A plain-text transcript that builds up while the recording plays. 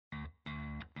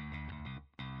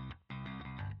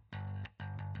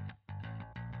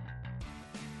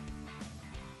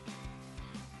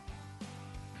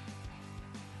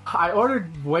I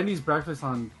ordered Wendy's breakfast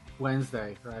on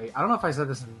Wednesday, right? I don't know if I said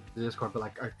this in the Discord, but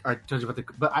like I told you about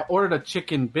but I ordered a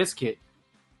chicken biscuit,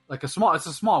 like it's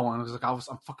a small one. It was like I'm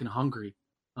fucking hungry,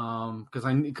 because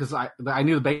I knew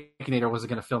the Baconator wasn't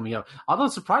gonna fill me up. Although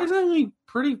surprisingly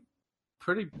pretty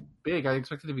big. I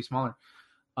expected it to be smaller.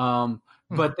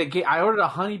 But I ordered a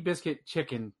honey biscuit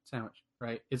chicken sandwich,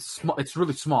 right? It's small. It's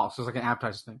really small, so it's like an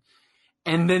appetizer thing.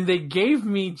 And then they gave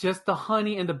me just the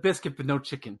honey and the biscuit, but no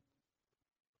chicken.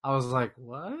 I was like,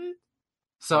 what?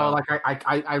 So like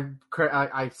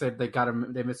I said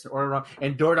they missed an order wrong,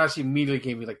 and DoorDash immediately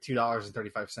gave me like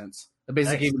 $2.35. They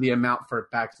basically gave me the amount for it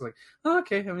back. So like, oh,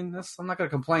 okay, I mean I'm not gonna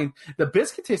complain. The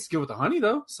biscuit tastes good with the honey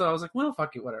though, so I was like, well,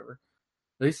 fuck it, whatever.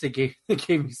 At least they gave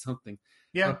me something.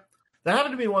 Yeah, that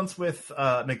happened to me once with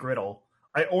McGriddle.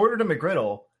 I ordered a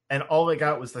McGriddle, and all I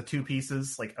got was the 2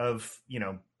 pieces like of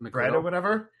bread or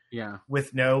whatever. Yeah,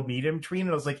 with no meat in between.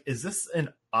 And I was like, is this an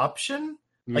option?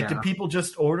 Like, did people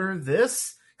just order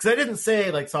this? Because I didn't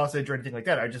say like sausage or anything like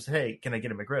that. I just, hey, can I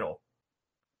get a McGriddle?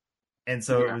 And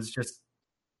so it was just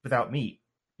without meat.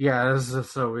 Yeah, this is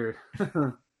so weird.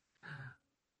 that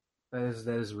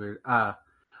is weird.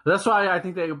 That's why I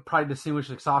think they probably distinguish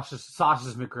like sausage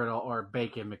McGriddle or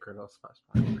bacon McGriddle.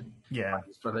 Yeah,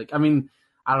 but like, I mean,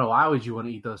 I don't know. Why would you want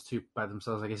to eat those two by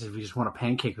themselves? I guess if you just want a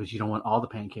pancake, but you don't want all the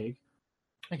pancake.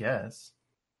 I guess.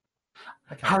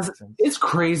 It's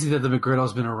crazy that the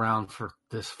McGriddle's been around for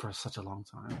such a long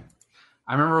time.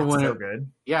 I remember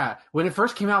when it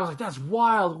first came out, I was like, "That's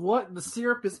wild! What, the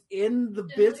syrup is in the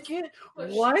biscuit?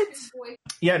 What?"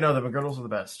 Yeah, no, the McGriddles are the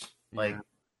best. Like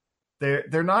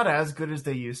they're not as good as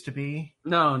they used to be.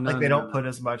 No, like they don't put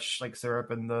as much like syrup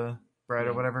in the bread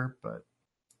or whatever, but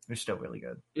they're still really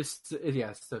good. It's still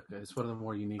good. It's one of the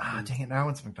more unique. Dang it! Now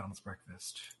it's McDonald's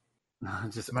breakfast.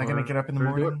 Am I going to get up in the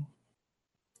morning?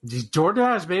 Just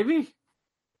DoorDash, baby.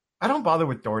 I don't bother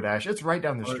with DoorDash. It's right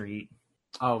down the street.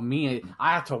 Oh, me!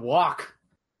 I have to walk.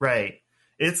 Right.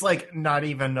 It's like not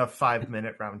even a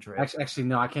 5-minute round trip. Actually,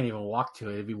 no, I can't even walk to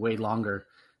it. It'd be way longer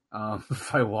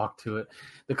if I walk to it.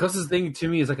 The closest thing to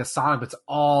me is like a Sonic, but it's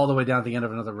all the way down at the end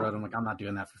of another road. I'm like, I'm not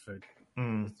doing that for food.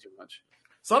 It's too much.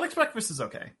 Sonic's breakfast is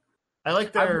okay. I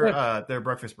like their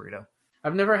breakfast burrito.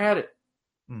 I've never had it.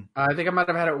 I think I might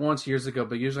have had it once years ago,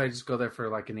 but usually I just go there for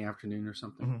like in the afternoon or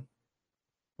something. Mm-hmm.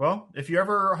 Well, if you're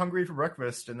ever hungry for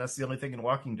breakfast and that's the only thing in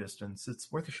walking distance,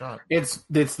 it's worth a shot. It's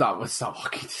not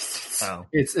walking distance. Oh.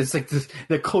 It's like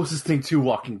the closest thing to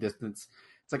walking distance.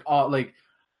 It's like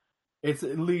it's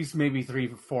at least maybe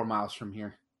 3-4 miles from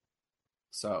here.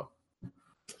 So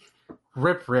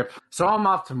rip. So I'm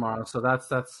off tomorrow. So that's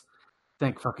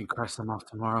thank fucking Christ I'm off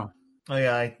tomorrow. Oh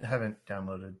yeah, I haven't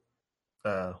downloaded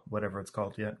whatever it's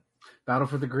called yet. Battle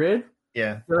for the Grid?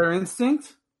 Yeah. Killer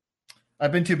Instinct?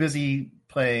 I've been too busy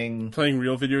playing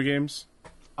real video games.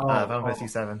 Final Fantasy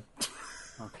 7.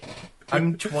 Okay.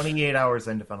 I'm 28 hours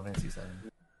into Final Fantasy 7.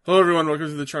 Hello everyone, welcome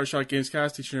to the Chart Shot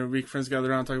Gamescast. Each and every week, friends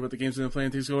gather around, talk about the games they're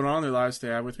playing, things going on in their lives.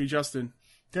 Stay out with me, Justin.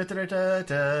 Da da da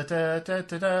da da da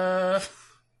da da.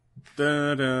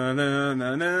 Da, da, na,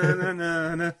 na, na,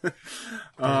 na,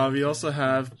 na. We also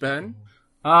have Ben.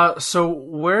 So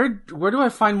where do I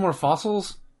find more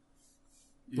fossils?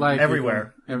 Like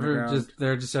everywhere.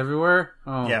 They're just everywhere?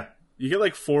 Oh. Yeah. You get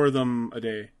like 4 of them a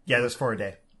day. Yeah, there's 4 a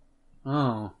day.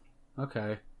 Oh.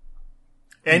 Okay.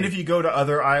 And if you go to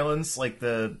other islands, like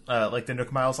the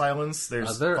Nook Miles Islands,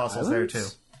 there's fossils there too.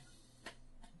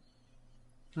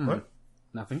 What?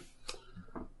 Nothing.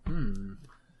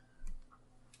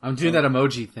 I'm doing that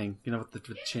emoji thing, with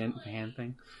the chin hand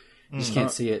thing. You just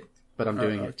can't see it, but I'm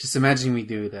doing it. Just imagine me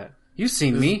do that. You've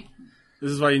seen me.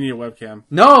 This is why you need a webcam.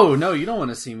 No, you don't want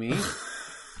to see me.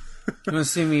 You want to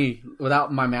see me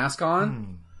without my mask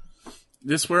on?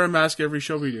 Just wear a mask every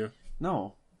show we do.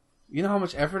 No. You know how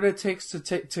much effort it takes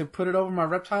to put it over my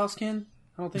reptile skin?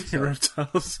 I don't think so.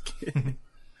 Reptile skin.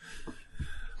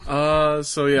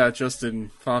 So yeah, Justin,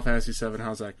 Final Fantasy 7,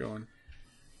 how's that going?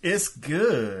 It's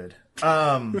good.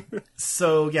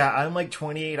 So yeah, I'm like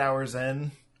 28 hours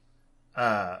in,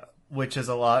 which is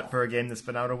a lot for a game that's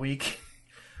been out a week,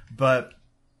 but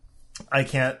I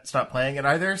can't stop playing it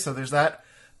either. So there's that.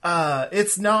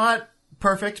 It's not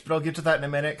perfect, but I'll get to that in a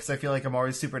minute because I feel like I'm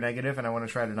always super negative and I want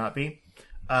to try to not be.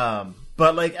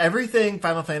 But like everything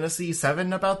Final Fantasy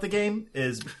 7 about the game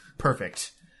is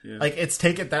perfect. Yeah. Like it's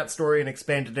taken that story and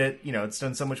expanded it. It's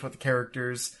done so much with the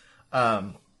characters.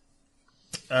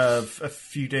 Of a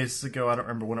few days ago, I don't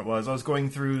remember when it was. I was going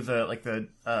through the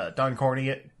Don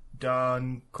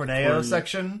Corneo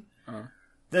section.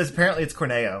 Apparently it's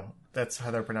Corneo. That's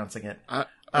how they're pronouncing it.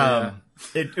 Yeah.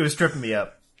 It was tripping me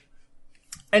up.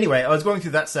 Anyway, I was going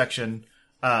through that section,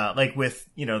 like with,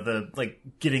 the, like,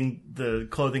 getting the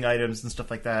clothing items and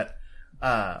stuff like that.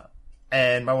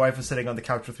 And my wife was sitting on the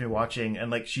couch with me watching, and,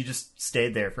 like, she just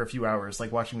stayed there for a few hours,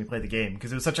 like, watching me play the game,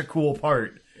 because it was such a cool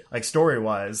part, like,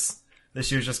 story-wise, that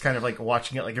she was just kind of, like,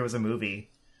 watching it like it was a movie.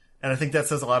 And I think that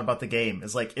says a lot about the game,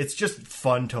 is, like, it's just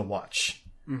fun to watch.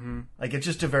 Mm-hmm. Like, it's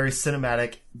just a very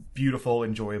cinematic, beautiful,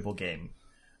 enjoyable game,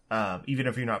 even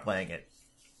if you're not playing it.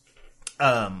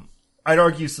 I'd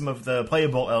argue some of the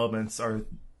playable elements are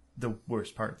the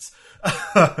worst parts.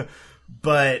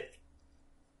 But,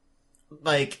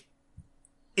 like,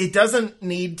 it doesn't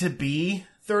need to be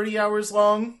 30 hours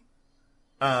long.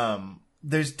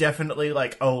 There's definitely,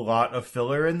 like, a lot of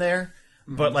filler in there.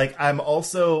 Mm-hmm. But, like, I'm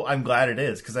glad it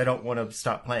is, because I don't want to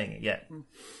stop playing it yet.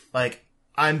 Like,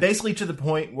 I'm basically to the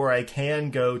point where I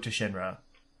can go to Shinra.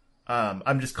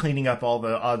 I'm just cleaning up all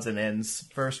the odds and ends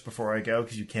first before I go,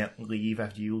 because you can't leave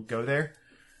after you go there.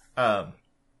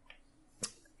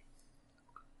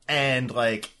 And,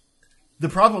 like, the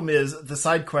problem is the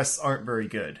side quests aren't very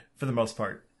good, for the most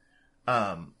part.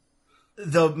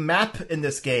 The map in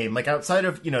this game, like, outside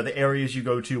of, the areas you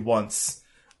go to once,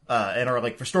 and are,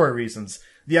 like, for story reasons,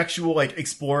 the actual, like,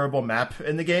 explorable map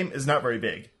in the game is not very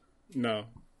big. No.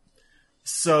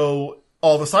 So,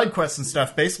 all the side quests and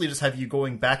stuff basically just have you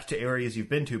going back to areas you've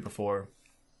been to before,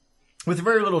 with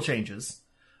very little changes.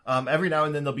 Every now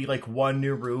and then there'll be, like, one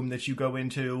new room that you go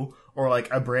into, or,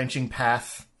 like, a branching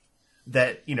path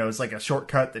that, is like a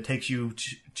shortcut that takes you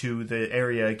to the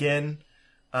area again.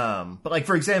 But, like,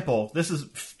 for example, this is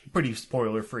pretty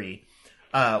spoiler-free.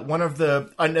 One of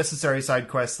the unnecessary side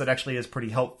quests that actually is pretty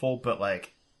helpful, but,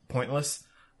 like, pointless,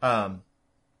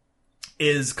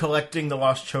 is collecting the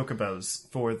lost chocobos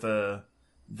for the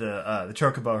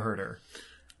chocobo herder.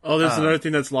 Oh, there's another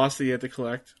thing that's lost that you have to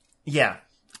collect? Yeah.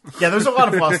 Yeah, there's a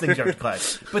lot of lost things you have to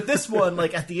collect. But this one,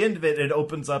 like, at the end of it, it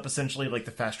opens up essentially, like,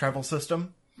 the fast travel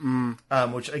system.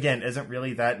 Which, again, isn't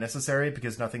really that necessary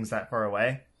because nothing's that far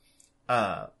away.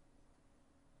 But,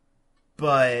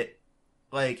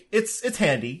 like, it's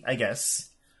handy, I guess,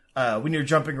 when you're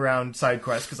jumping around side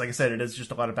quests, because, like I said, it is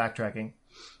just a lot of backtracking.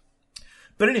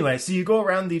 But anyway, so you go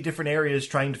around the different areas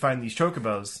trying to find these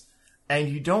chocobos, and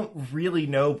you don't really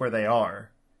know where they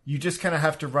are. You just kind of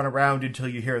have to run around until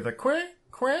you hear the quack,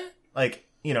 quack, like,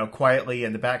 quietly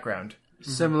in the background.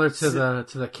 Similar to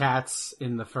the cats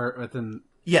in the within.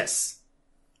 Yes.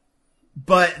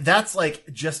 But that's,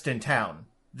 like, just in town.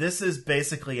 This is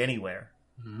basically anywhere.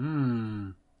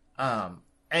 And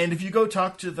if you go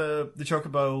talk to the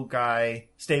chocobo guy,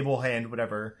 stable hand,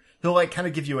 whatever, he'll, like, kind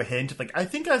of give you a hint. Like, I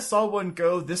think I saw one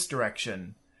go this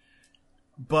direction.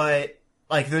 But,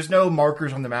 like, there's no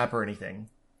markers on the map or anything.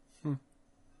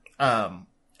 And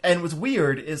what's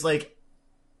weird is, like,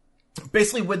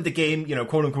 basically when the game,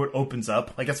 quote-unquote opens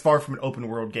up, like, it's far from an open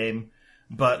world game,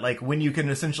 but, like, when you can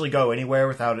essentially go anywhere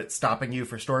without it stopping you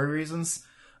for story reasons,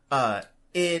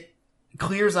 it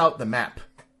clears out the map.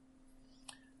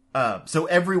 So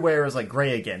everywhere is, like,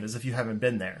 gray again, as if you haven't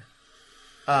been there.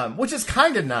 Which is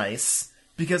kind of nice,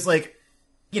 because, like,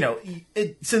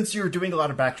 since you're doing a lot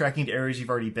of backtracking to areas you've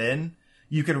already been,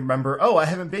 you can remember, oh, I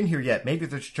haven't been here yet, maybe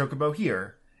there's a chocobo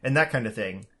here, and that kind of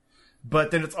thing.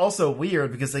 But then it's also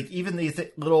weird because, like, even these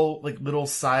little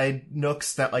side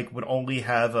nooks that, like, would only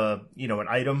have an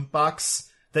item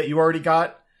box that you already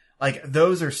got, like,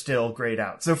 those are still grayed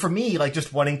out. So for me, like,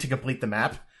 just wanting to complete the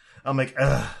map, I'm like,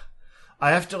 ugh,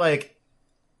 I have to, like,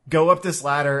 go up this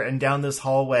ladder and down this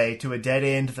hallway to a dead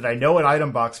end that I know an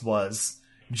item box was,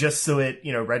 just so it,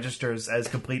 registers as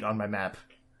complete on my map.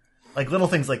 Like, little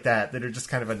things like that are just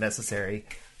kind of unnecessary.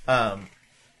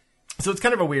 So it's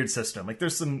kind of a weird system. Like,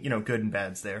 there's some, good and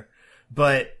bads there.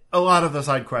 But a lot of the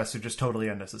side quests are just totally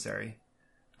unnecessary.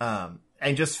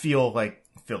 And just feel like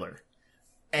filler.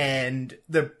 And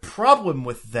the problem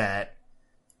with that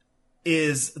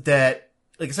is that,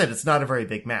 like I said, it's not a very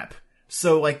big map.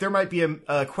 So, like, there might be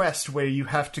a quest where you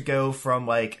have to go from,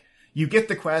 like, you get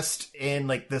the quest in,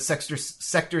 like, the Sector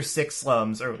 6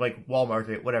 slums, or, like, Wall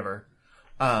Market, whatever.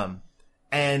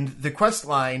 And the quest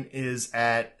line is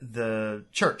at the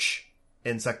church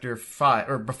in Sector 5,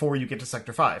 or before you get to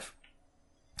Sector 5.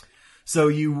 So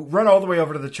you run all the way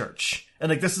over to the church. And,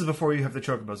 like, this is before you have the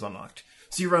chocobos unlocked.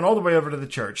 So you run all the way over to the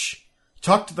church,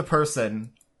 talk to the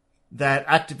person that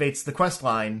activates the quest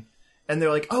line, and they're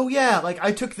like, oh yeah, like,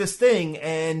 I took this thing,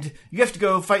 and you have to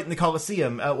go fight in the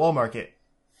Coliseum at Wall Market.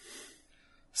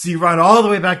 So you run all the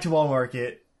way back to Wall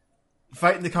Market,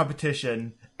 fight in the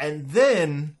competition, and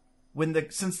then,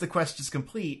 since the quest is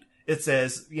complete, it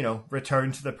says,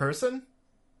 return to the person,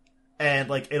 and,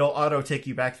 like, it'll auto take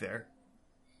you back there.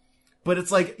 But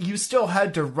it's like, you still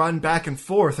had to run back and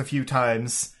forth a few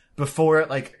times before it,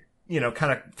 like, you know,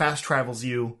 kind of fast travels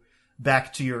you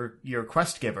back to your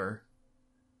quest giver.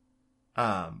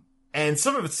 And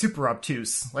some of it's super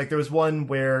obtuse. Like, there was one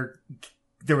where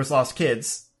there was lost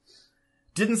kids.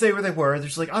 Didn't say where they were. They're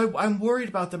just like, I'm worried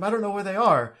about them. I don't know where they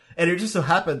are. And it just so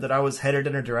happened that I was headed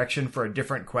in a direction for a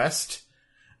different quest.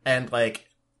 And, like,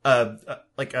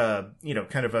 you know,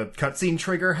 kind of a cutscene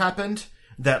trigger happened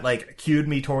that, like, cued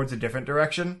me towards a different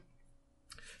direction.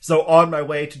 So on my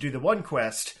way to do the one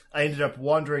quest, I ended up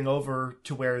wandering over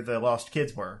to where the lost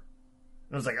kids were.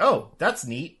 And I was like, oh, that's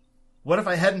neat. What if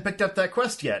I hadn't picked up that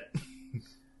quest yet?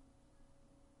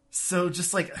 So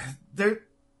just, like,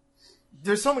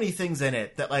 there's so many things in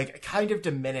it that, like, kind of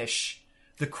diminish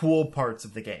the cool parts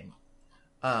of the game.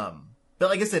 But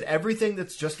like I said, everything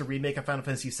that's just a remake of Final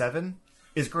Fantasy VII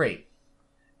is great.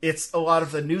 It's a lot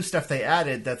of the new stuff they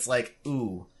added that's like,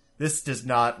 ooh, this does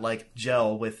not, like,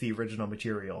 gel with the original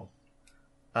material.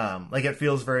 Like, it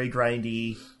feels very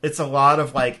grindy. It's a lot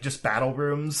of, like, just battle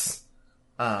rooms.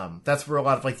 That's where a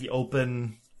lot of, like, the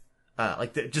open,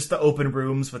 just the open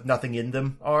rooms with nothing in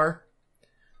them are.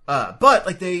 But,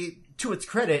 like, to its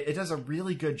credit, it does a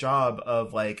really good job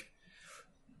of, like,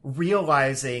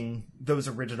 realizing those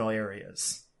original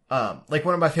areas. Like,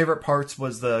 one of my favorite parts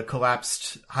was the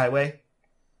collapsed highway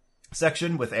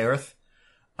section with Aerith.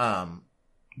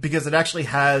 Because it actually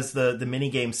has the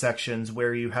minigame sections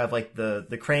where you have, like,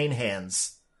 the crane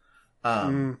hands.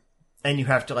 And you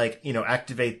have to, like, you know,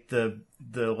 activate the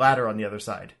ladder on the other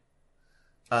side.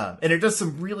 And it does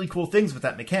some really cool things with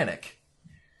that mechanic.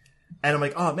 And I'm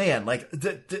like, oh man, like,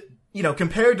 you know,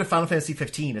 compared to Final Fantasy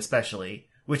 15 especially,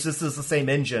 which this is the same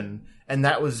engine, and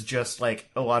that was just, like,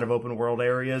 a lot of open world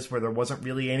areas where there wasn't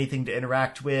really anything to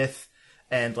interact with,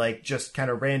 and, like, just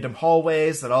kind of random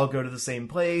hallways that all go to the same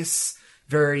place.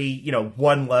 Very, you know,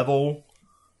 one level.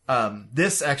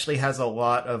 This actually has a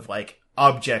lot of, like,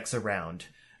 objects around,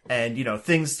 and, you know,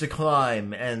 things to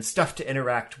climb, and stuff to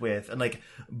interact with, and, like,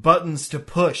 buttons to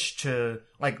push to,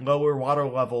 like, lower water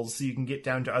levels so you can get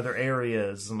down to other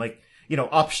areas, and, like, you know,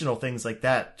 optional things like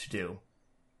that to do.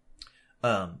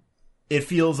 It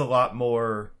feels a lot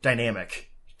more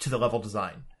dynamic to the level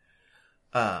design.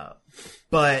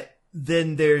 But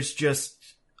then there's just,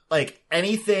 like,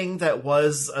 anything that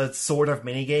was a sort of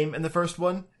minigame in the first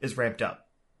one is ramped up.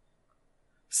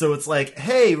 So it's like,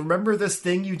 hey, remember this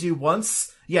thing you do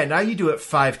once? Yeah, now you do it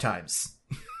 5 times.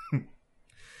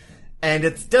 And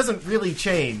it doesn't really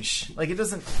change. Like, it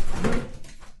doesn't...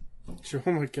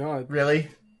 Oh my god. Really?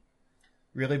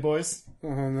 Really, boys?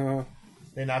 Oh no.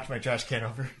 They knocked my trash can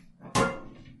over.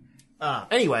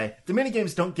 Anyway, the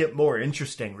minigames don't get more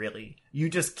interesting, really. You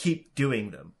just keep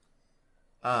doing them.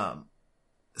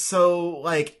 So,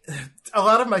 like, a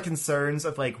lot of my concerns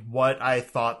of, like, what I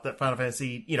thought that Final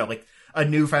Fantasy, you know, like, a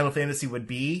new Final Fantasy would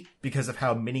be, because of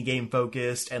how minigame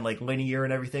focused and, like, linear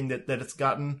and everything that it's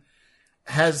gotten,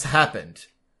 has happened.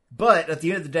 But, at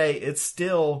the end of the day, it's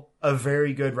still a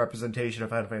very good representation of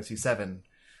Final Fantasy VII.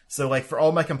 So, like, for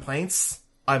all my complaints,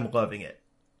 I'm loving it.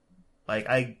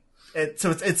 Like,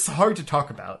 so it's hard to talk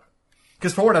about.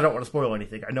 Because for one, I don't want to spoil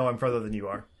anything. I know I'm further than you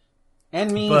are.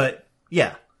 And me. But,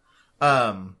 yeah.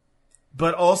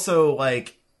 But also,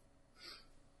 like,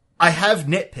 I have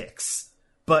nitpicks,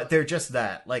 but they're just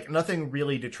that. Like, nothing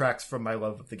really detracts from my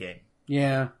love of the game.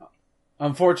 Yeah.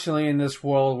 Unfortunately, in this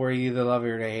world where you either love it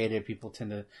or hate it, people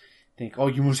tend to think, oh,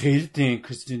 you must hate it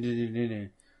because...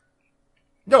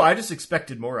 No, I just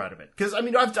expected more out of it. Because, I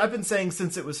mean, I've been saying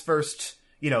since it was first,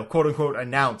 you know, quote-unquote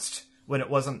announced, when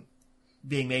it wasn't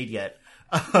being made yet.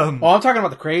 I'm talking about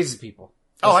the crazy people.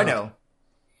 That's I know.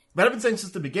 But I've been saying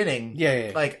since the beginning,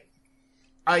 yeah. Like,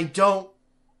 I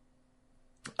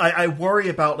worry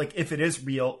about, like, if it is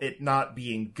real, it not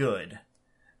being good.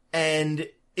 And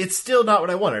it's still not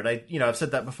what I wanted. I've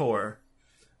said that before.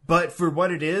 But for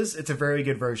what it is, it's a very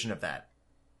good version of that.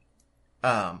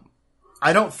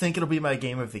 I don't think it'll be my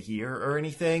game of the year or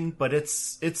anything, but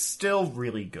it's still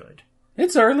really good.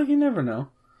 It's early, you never know.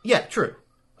 Yeah, true.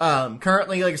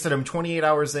 Currently, like I said, I'm 28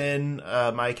 hours in.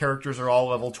 My characters are all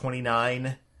level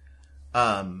 29.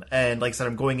 And like I said,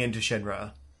 I'm going into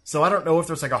Shinra. So I don't know if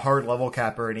there's like a hard level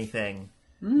cap or anything.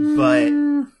 But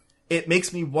it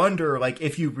makes me wonder, like,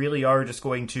 if you really are just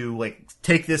going to, like,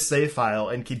 take this save file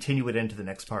and continue it into the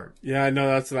next part. Yeah, I know,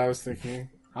 that's what I was thinking.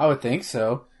 I would think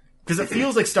so. Because it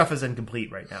feels like stuff is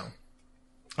incomplete right now.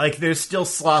 Like, there's still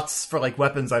slots for, like,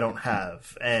 weapons I don't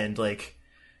have. And, like,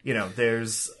 you know,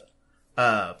 there's,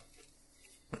 like,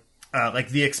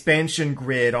 the expansion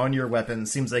grid on your weapon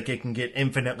seems like it can get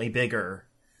infinitely bigger.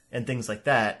 And things like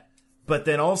that. But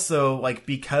then also, like,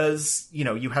 because, you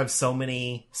know, you have so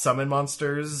many summon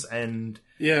monsters and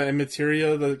Yeah, and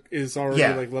materia that is already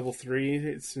Yeah. like level 3.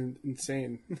 It's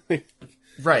insane.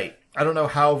 Right. I don't know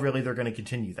how really they're going to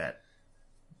continue that.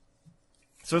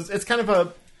 So it's kind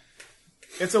of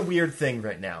it's a weird thing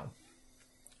right now.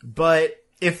 But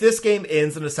if this game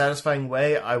ends in a satisfying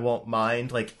way, I won't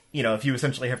mind. Like, you know, if you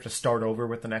essentially have to start over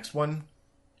with the next one,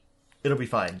 it'll be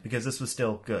fine because this was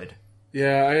still good.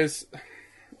 Yeah,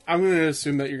 I'm going to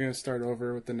assume that you're going to start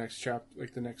over with the next chapter,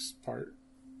 like the next part.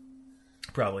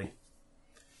 Probably.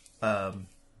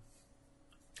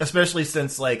 Especially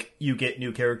since, like, you get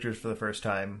new characters for the first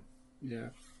time. Yeah.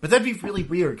 But that'd be really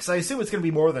weird, because I assume it's going to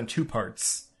be more than 2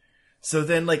 parts. So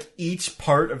then, like, each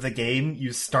part of the game,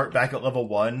 you start back at level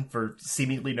 1 for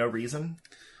seemingly no reason.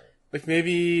 Like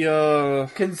maybe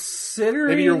Considering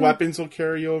maybe your weapons will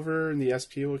carry over and the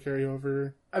SP will carry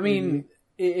over. I mean,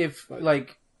 if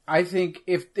like I think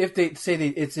if they say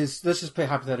it's let's just play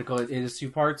hypothetical. It is 2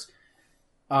 parts.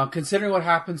 Considering what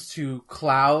happens to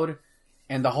Cloud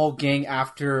and the whole gang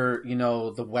after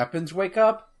the weapons wake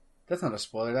up, that's not a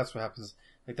spoiler. That's what happens.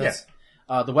 Like that's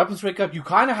the weapons wake up. You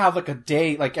kind of have like a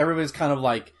day, like everybody's kind of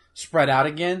like spread out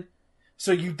again.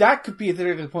 So that could be a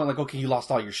theoretical point. Like, okay, you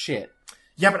lost all your shit.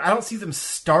 Yeah, but I don't see them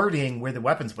starting where the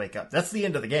weapons wake up. That's the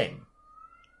end of the game.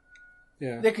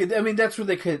 Yeah, They could. I mean, that's where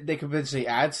they could eventually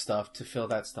add stuff to fill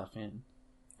that stuff in.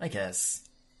 I guess.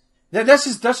 That's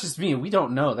just me. We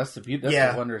don't know. That's the beauty.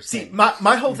 That's the wondrous See, thing.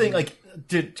 my whole thing, like,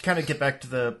 to kind of get back to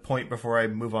the point before I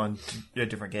move on to a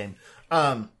different game.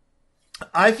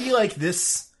 I feel like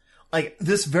this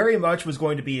very much was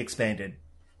going to be expanded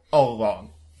all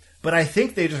along, but I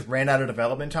think they just ran out of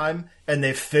development time and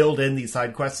they filled in these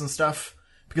side quests and stuff.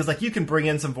 Because, like, you can bring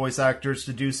in some voice actors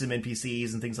to do some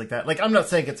NPCs and things like that. Like, I'm not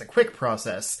saying it's a quick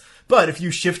process, but if you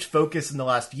shift focus in the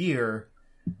last year,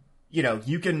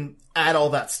 you can add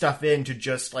all that stuff in to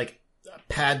just, like,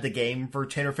 pad the game for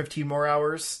 10 or 15 more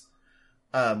hours,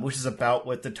 which is about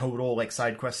what the total, like,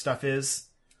 side quest stuff is.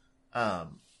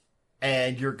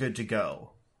 And you're good to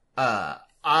go.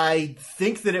 I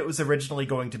think that it was originally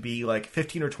going to be, like,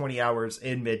 15 or 20 hours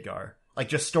in Midgar, like,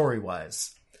 just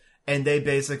story-wise. And they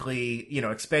basically,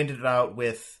 expanded it out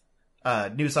with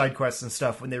new side quests and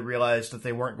stuff when they realized that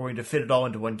they weren't going to fit it all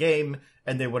into one game,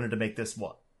 and they wanted to make this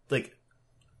one, like,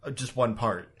 just one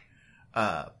part.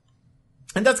 And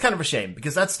that's kind of a shame,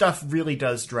 because that stuff really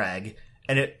does drag,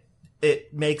 and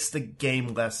it makes the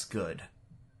game less good.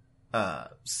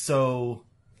 So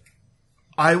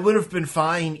I would have been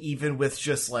fine even with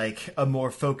just, like, a more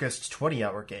focused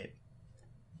 20-hour game.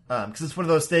 Because it's one of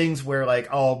those things where, like,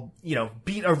 I'll,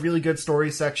 beat a really good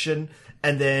story section,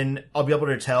 and then I'll be able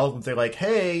to tell if they're like,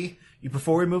 hey,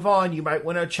 before we move on, you might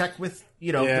want to check with,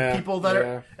 the people that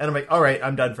are... And I'm like, all right,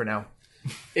 I'm done for now.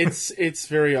 It's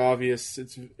very obvious.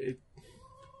 It's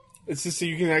just so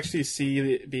you can actually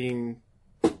see it being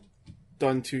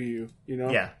done to you,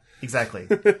 Yeah, exactly.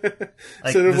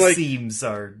 Like, sort of the like, seams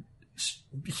are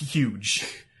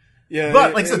huge. Yeah.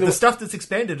 But, like I said, the stuff that's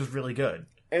expanded is really good.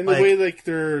 And the way, like,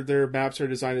 their maps are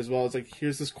designed as well. It's like,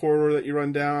 here's this corridor that you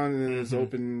run down, and then there's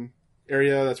open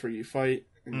area, that's where you fight.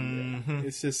 And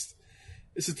it's just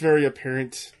very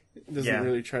apparent. It doesn't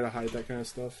really try to hide that kind of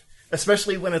stuff.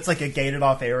 Especially when it's, like, a gated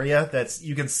off area that's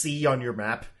you can see on your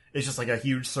map. It's just, like, a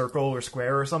huge circle or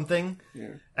square or something.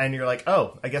 Yeah. And you're like,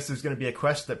 oh, I guess there's going to be a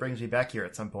quest that brings me back here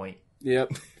at some point.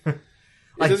 Yep.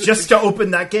 Like, just to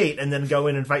open that gate and then go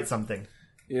in and fight something.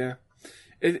 Yeah.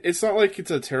 It's not like it's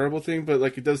a terrible thing, but,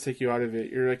 like, it does take you out of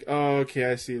it. You're like, oh, okay,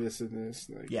 I see this and this.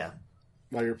 Like, Yeah.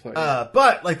 While you're playing.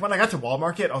 But, like, when I got to Wall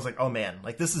Market, I was like, oh, man,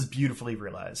 like, this is beautifully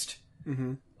realized.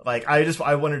 Mm-hmm. Like,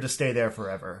 I wanted to stay there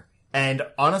forever. And,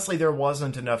 honestly, there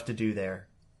wasn't enough to do there.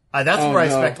 That's where I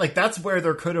expect, like, that's where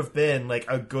there could have been, like,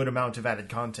 a good amount of added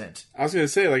content. I was gonna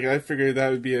say, like, I figured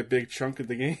that would be a big chunk of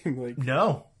the game. Like,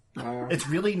 No. It's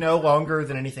really no longer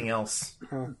than anything else.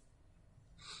 Huh.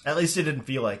 At least it didn't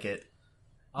feel like it.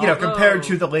 Compared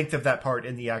to the length of that part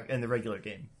in the regular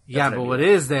game. Yeah, but what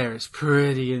is there is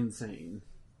pretty insane.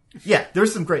 Yeah,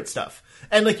 there's some great stuff.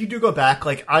 And, like, you do go back,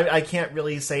 like, I can't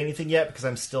really say anything yet because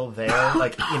I'm still there,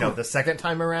 like, the second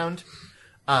time around.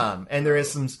 And there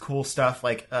is some cool stuff,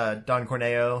 like, Don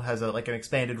Corneo has an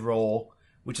expanded role,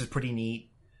 which is pretty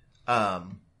neat. But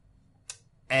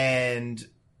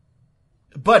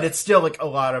it's still, like, a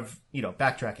lot of,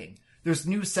 backtracking. There's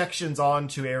new sections on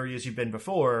to areas you've been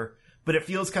before, but it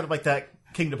feels kind of like that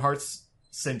Kingdom Hearts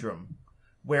syndrome,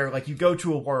 where, like, you go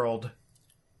to a world,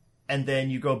 and then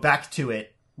you go back to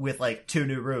it with, like, 2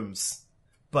 new rooms.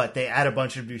 But they add a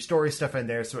bunch of new story stuff in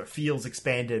there, so it feels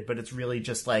expanded, but it's really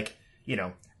just, like,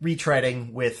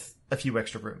 retreading with a few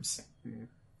extra rooms.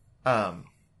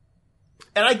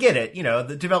 And I get it,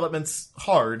 the development's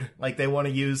hard. Like, they want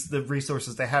to use the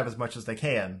resources they have as much as they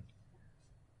can.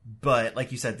 But,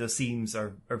 like you said, those seams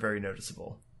are very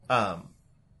noticeable.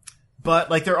 But,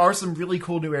 like, there are some really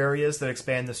cool new areas that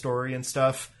expand the story and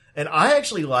stuff. And I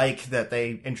actually like that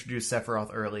they introduced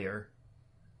Sephiroth earlier.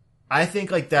 I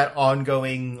think, like, that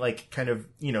ongoing, like, kind of,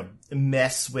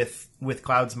 mess with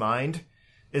Cloud's mind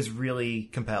is really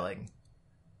compelling.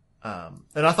 And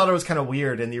I thought it was kind of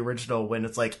weird in the original when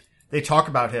it's like, they talk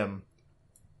about him,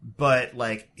 but,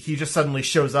 like, he just suddenly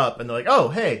shows up and they're like, oh,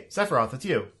 hey, Sephiroth, it's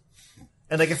you.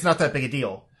 And, like, it's not that big a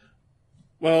deal.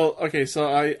 Well, okay, so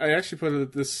I actually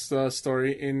put this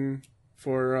story in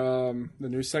for the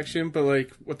news section, but,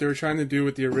 like, what they were trying to do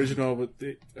with the original,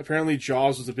 apparently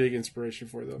Jaws was a big inspiration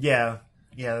for them. Yeah,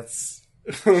 that's...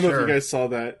 I don't know if you guys saw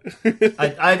that.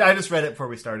 I just read it before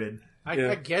we started.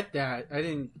 I get that. I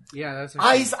didn't... Yeah, that's...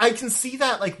 I can see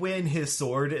that, like, when his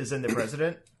sword is in the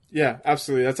president. Yeah,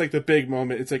 absolutely. That's, like, the big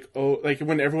moment. It's like, oh, like,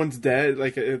 when everyone's dead,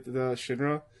 like, at the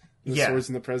Shinra, the swords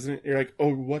in the president, you're like,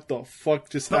 oh, what the fuck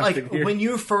just happened here? When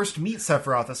you first meet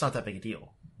Sephiroth, that's not that big a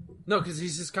deal. No, because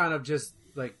he's just kind of just,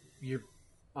 like, you're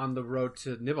on the road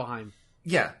to Nibelheim.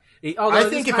 Yeah. I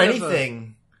think, if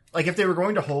anything, like, if they were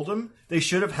going to hold him, they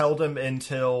should have held him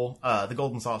until the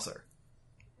Golden Saucer.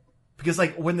 Because,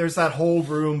 like, when there's that whole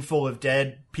room full of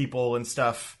dead people and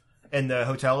stuff in the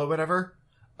hotel or whatever,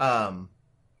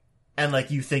 and,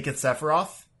 like, you think it's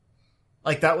Sephiroth,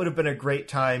 like, that would have been a great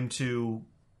time to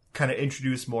kind of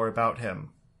introduce more about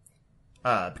him.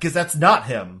 Because that's not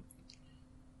him.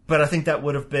 But I think that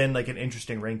would have been, like, an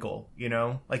interesting wrinkle,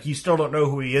 Like, you still don't know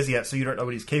who he is yet, so you don't know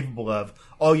what he's capable of.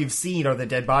 All you've seen are the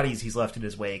dead bodies he's left in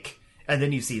his wake. And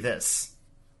then you see this.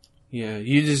 Yeah,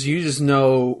 you just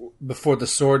know before the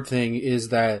sword thing is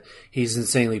that he's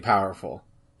insanely powerful.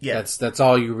 Yeah. That's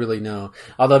all you really know.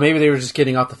 Although maybe they were just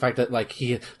getting off the fact that, like,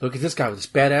 look at this guy with this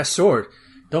badass sword.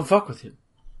 Don't fuck with him.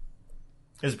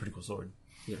 It's a pretty cool sword.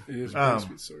 Yeah. It is a pretty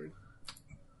sweet sword.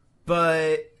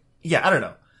 But, yeah, I don't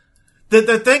know.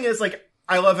 The thing is, like,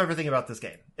 I love everything about this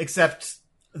game, except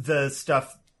the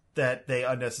stuff that they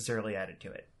unnecessarily added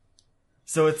to it.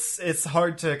 So it's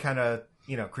hard to kind of,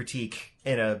 critique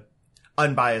in a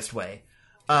unbiased way.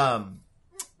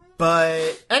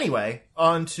 But anyway,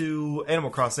 on to Animal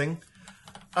Crossing.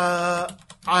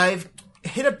 I've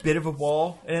hit a bit of a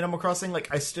wall in Animal Crossing.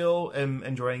 Like, I still am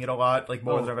enjoying it a lot, like,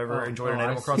 more than I've ever enjoyed an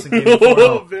Animal Crossing game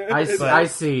before.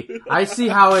 I see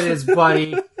how it is,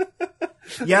 buddy.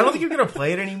 Yeah, I don't think you're gonna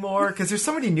play it anymore because there's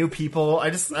so many new people.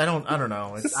 I don't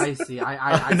know. I see.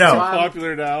 I know. So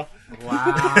popular now.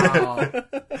 Wow.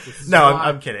 No,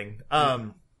 I'm kidding.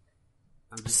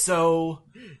 So,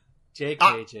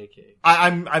 JK.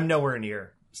 I'm nowhere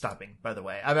near stopping. By the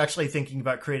way, I'm actually thinking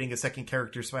about creating a second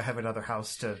character so I have another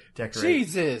house to decorate.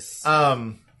 Jesus.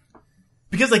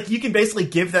 Because, like, you can basically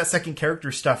give that second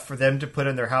character stuff for them to put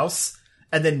in their house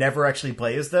and then never actually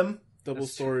play as them. Double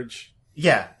storage.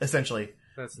 Yeah, essentially.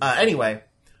 Anyway,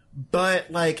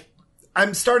 but, like,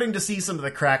 I'm starting to see some of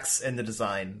the cracks in the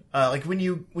design. Like, when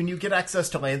you get access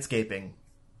to landscaping,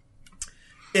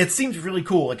 it seems really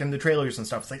cool, like, in the trailers and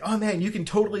stuff. It's like, oh man, you can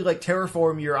totally, like,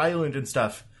 terraform your island and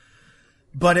stuff.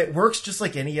 But it works just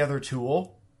like any other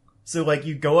tool. So, like,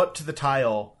 you go up to the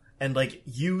tile and, like,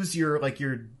 use your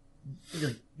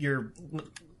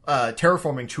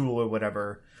terraforming tool or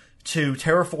whatever to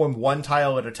terraform one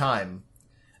tile at a time.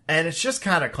 And it's just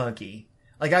kind of clunky.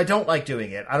 Like, I don't like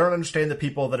doing it. I don't understand the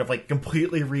people that have, like,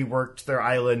 completely reworked their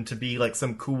island to be, like,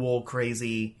 some cool,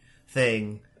 crazy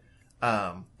thing.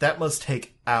 That must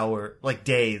take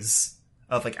days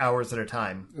of, like, hours at a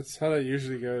time. That's how that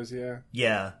usually goes, yeah.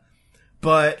 Yeah.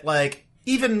 But, like,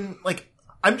 even, like,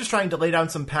 I'm just trying to lay down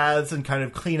some paths and kind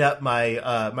of clean up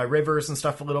my, my rivers and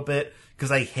stuff a little bit,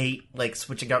 because I hate, like,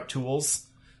 switching out tools.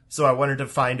 So I wanted to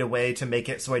find a way to make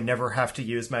it so I never have to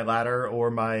use my ladder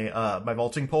or my, my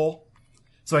vaulting pole.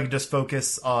 So I can just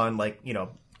focus on, like,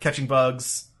 catching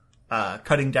bugs,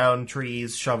 cutting down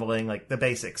trees, shoveling, like, the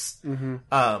basics. Mm-hmm.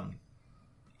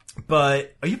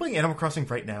 But are you playing Animal Crossing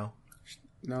right now?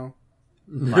 No.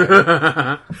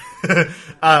 But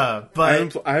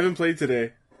I haven't played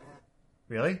today.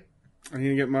 Really? I need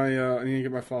to get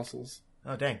my fossils.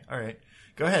 Oh dang! All right,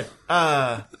 go ahead.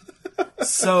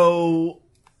 So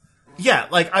yeah,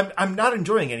 like I'm not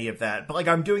enjoying any of that, but like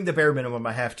I'm doing the bare minimum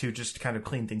I have to just to kind of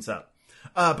clean things up.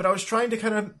 But I was trying to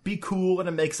kind of be cool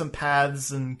and make some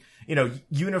paths and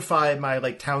unify my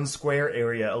like town square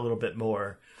area a little bit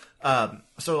more.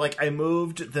 So like I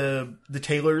moved the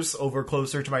tailors over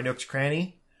closer to my Nook's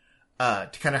Cranny,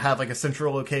 to kind of have like a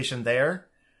central location there.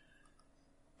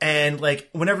 And like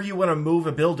whenever you want to move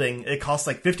a building, it costs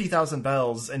like 50,000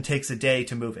 bells and takes a day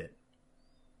to move it.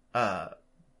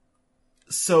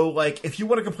 So, like, if you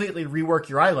want to completely rework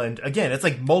your island, again, it's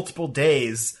like multiple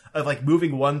days of like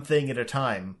moving one thing at a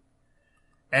time.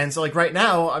 And so, like, right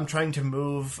now, I'm trying to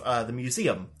move the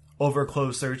museum over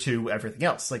closer to everything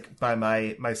else, like by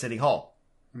my city hall.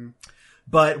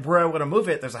 But where I want to move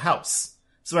it, there's a house.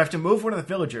 So I have to move one of the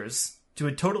villagers to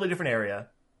a totally different area,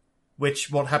 which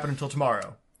won't happen until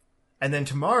tomorrow. And then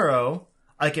tomorrow,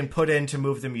 I can put in to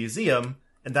move the museum,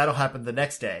 and that'll happen the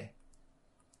next day.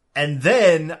 And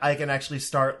then I can actually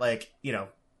start, like, you know,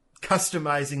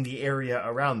 customizing the area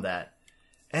around that.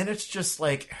 And it's just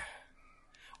like,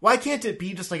 why can't it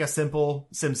be just like a simple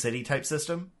SimCity type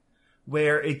system?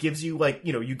 Where it gives you, like,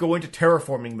 you know, you go into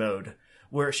terraforming mode,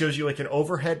 where it shows you, like, an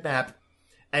overhead map,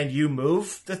 and you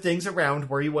move the things around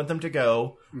where you want them to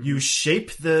go. Mm-hmm. You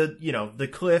shape the, you know, the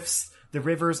cliffs, the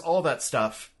rivers, all that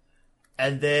stuff.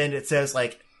 And then it says,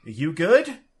 like, you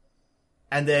good?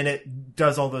 And then it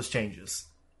does all those changes.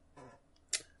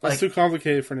 That's too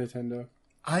complicated for Nintendo.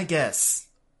 I guess.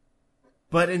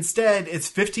 But instead, it's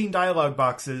 15 dialogue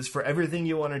boxes for everything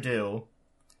you want to do.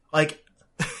 Like,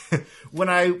 when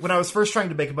I was first trying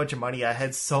to make a bunch of money, I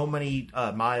had so many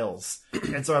miles.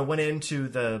 And so I went into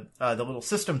the little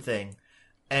system thing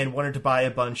and wanted to buy a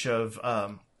bunch of...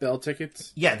 Bell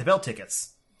tickets? Yeah, the Bell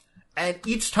tickets. And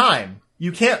each time,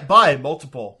 you can't buy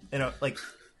multiple. You know, like...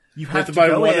 You have to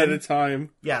buy one at a time.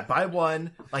 Yeah, buy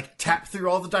one, like, tap through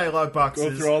all the dialogue boxes,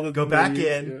 go through all the go back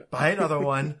in, buy another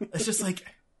one. It's just like,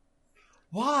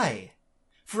 why?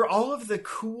 For all of the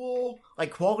cool,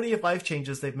 like, quality of life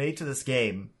changes they've made to this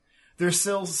game, they're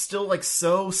still like,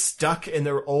 so stuck in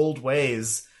their old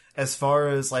ways as far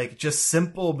as, like, just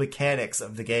simple mechanics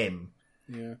of the game.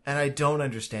 Yeah. And I don't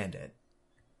understand it.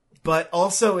 But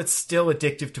also, it's still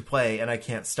addictive to play, and I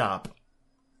can't stop.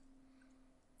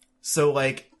 So,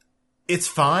 like... It's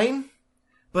fine,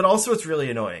 but also it's really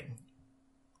annoying.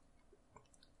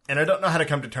 And I don't know how to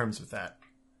come to terms with that.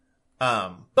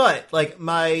 But, like,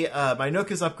 my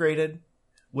Nook is upgraded,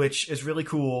 which is really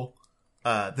cool.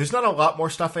 There's not a lot more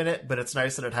stuff in it, but it's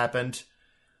nice that it happened.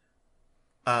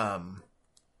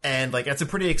 And, like, it's a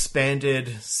pretty expanded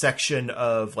section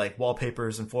of, like,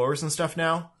 wallpapers and floors and stuff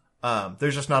now.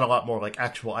 There's just not a lot more, like,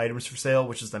 actual items for sale,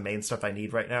 which is the main stuff I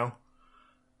need right now.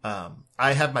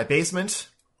 I have my basement,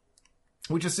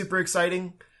 which is super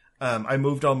exciting. I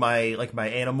moved all my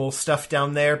animal stuff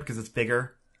down there because it's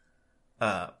bigger.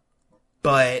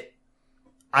 But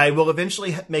I will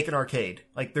eventually make an arcade.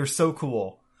 Like, they're so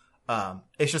cool.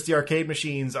 It's just the arcade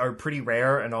machines are pretty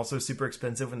rare and also super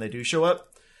expensive when they do show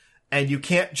up. And you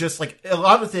can't just, like, a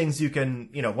lot of things you can,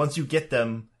 you know, once you get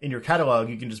them in your catalog,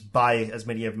 you can just buy as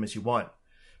many of them as you want.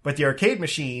 But the arcade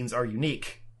machines are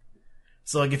unique.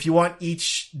 So, like, if you want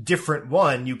each different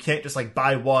one, you can't just, like,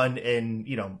 buy one in,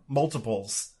 you know,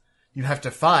 multiples. You have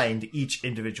to find each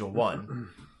individual one.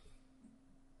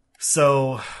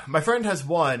 So, my friend has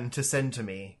one to send to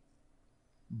me,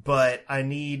 but I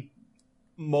need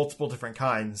multiple different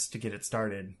kinds to get it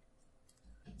started.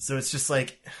 So it's just,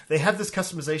 like, they have this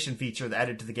customization feature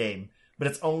added to the game, but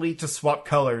it's only to swap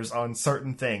colors on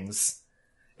certain things.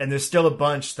 And there's still a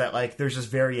bunch that, like, there's just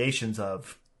variations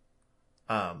of.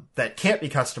 That can't be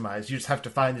customized. You just have to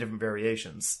find the different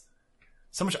variations.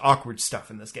 So much awkward stuff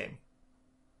in this game.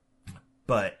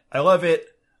 But I love it.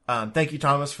 Thank you,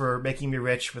 Thomas, for making me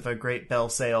rich with a great Bell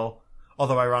sale.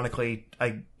 Although, ironically,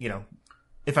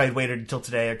 if I had waited until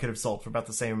today, I could have sold for about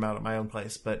the same amount at my own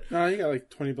place. But no, you got like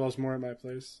 20 bells more at my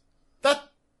place. It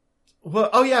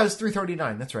was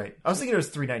 $339. That's right. I was thinking it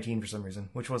was $319 for some reason,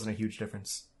 which wasn't a huge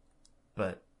difference.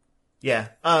 But yeah,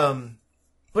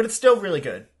 but it's still really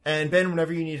good. And Ben,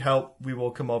 whenever you need help, we will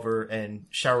come over and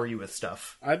shower you with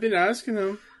stuff. I've been asking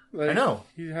him. Like, I know.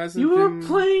 He hasn't. You were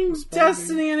playing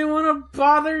Destiny. I didn't want to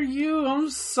bother you. I'm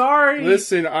sorry.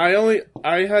 Listen,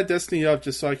 I had Destiny up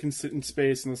just so I can sit in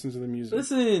space and listen to the music.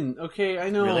 Listen, okay, I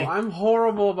know Really? I'm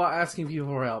horrible about asking people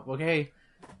for help. Okay,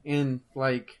 and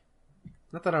like,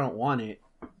 not that I don't want it.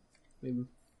 Maybe,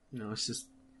 you know, it's just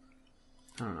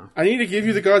I don't know. I need to give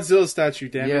you the Godzilla statue.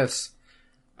 Damn it. Yes.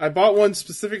 I bought one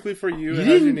specifically for you. It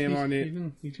has your name on it.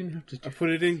 You didn't have to. I put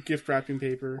it in gift wrapping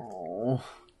paper.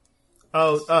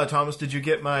 Oh, Thomas, did you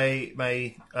get my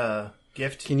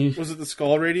gift? Can you? Was it the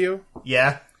Skull Radio?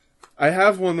 Yeah. I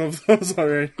have one of those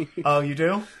already. Oh, you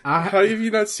do? How have you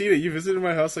not seen it? You visited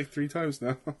my house like 3 times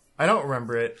now. I don't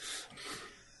remember it.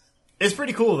 It's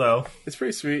pretty cool, though. It's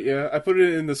pretty sweet, yeah. I put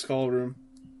it in the Skull Room.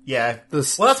 Yeah. Well,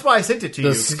 that's why I sent it to you.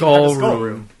 The Skull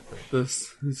Room.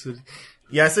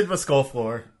 Yeah, I sent him a skull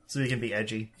floor so he can be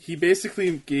edgy. He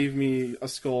basically gave me a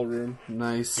Skull Room.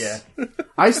 Nice. Yeah.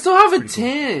 I still have a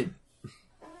tent.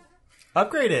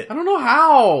 Upgrade it. I don't know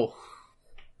how.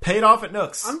 Pay it off at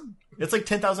Nooks. It's like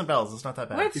 10,000 bells. It's not that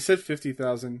bad. What? You said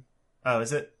 50,000. Oh,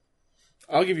 is it?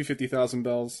 I'll give you 50,000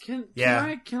 bells. Can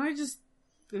I just...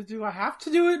 Do I have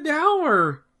to do it now,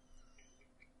 or...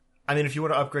 I mean, if you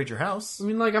want to upgrade your house. I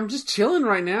mean, like, I'm just chilling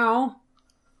right now.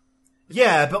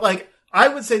 Yeah, but, like, I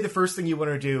would say the first thing you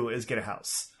want to do is get a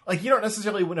house. Like, you don't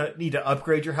necessarily need to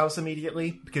upgrade your house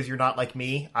immediately, because you're not like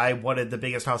me. I wanted the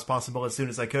biggest house possible as soon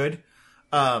as I could.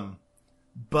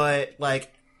 But,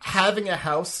 like, having a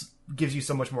house gives you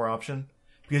so much more option,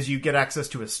 because you get access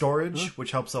to a storage,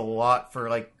 which helps a lot for,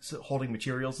 like, holding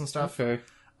materials and stuff. Okay.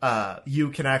 You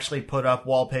can actually put up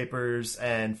wallpapers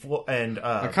and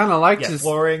I kind of like just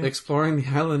flooring. exploring the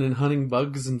island and hunting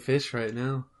bugs and fish right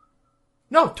now.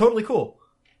 No, totally cool.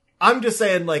 I'm just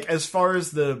saying, like, as far as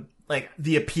the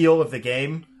appeal of the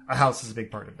game, a house is a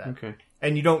big part of that. Okay.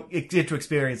 And you don't get to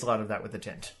experience a lot of that with the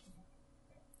tent.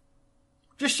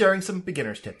 Just sharing some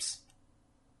beginner's tips.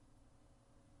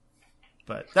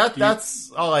 But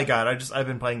that's all I got. I've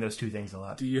been playing those two things a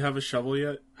lot. Do you have a shovel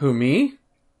yet? Who, me?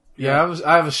 Yeah,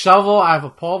 I have a shovel, I have a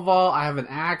pole vault, I have an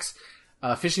axe,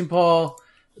 a fishing pole.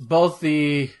 Both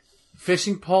the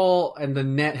fishing pole and the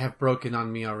net have broken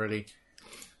on me already.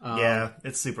 Yeah,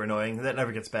 it's super annoying. That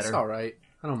never gets better. It's alright.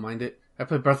 I don't mind it. I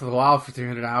played Breath of the Wild for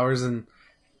 300 hours and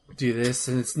do this,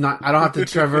 and it's not... I don't have to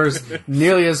traverse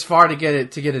nearly as far to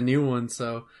get a new one,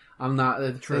 so I'm not...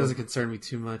 It doesn't concern me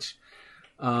too much.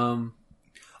 I'm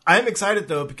excited,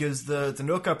 though, because the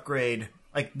Nook upgrade...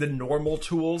 Like, the normal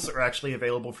tools are actually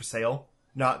available for sale,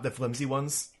 not the flimsy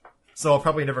ones. So I'll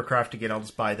probably never craft again. I'll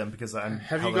just buy them because I'm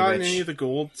Have you gotten rich. any of the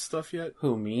gold stuff yet?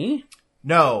 Who, me?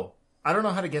 No. I don't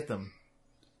know how to get them.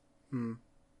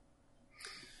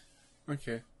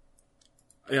 Okay.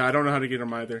 Yeah, I don't know how to get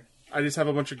them either. I just have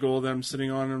a bunch of gold that I'm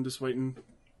sitting on and I'm just waiting.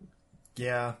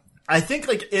 Yeah. I think,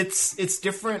 like, it's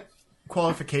different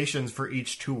qualifications for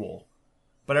each tool.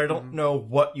 But I don't know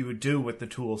what you would do with the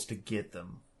tools to get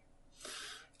them.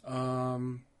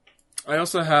 I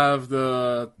also have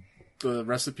the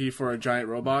recipe for a giant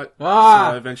robot. So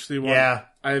I eventually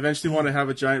want to have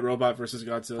a giant robot versus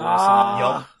Godzilla.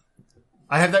 Yup.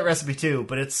 I have that recipe too,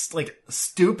 but it's like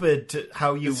stupid to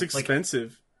how you. It's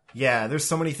expensive. Yeah, there's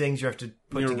so many things you have to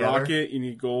put you need together. A rocket, you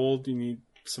need gold, you need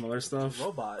some other stuff.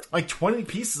 Robot. Like 20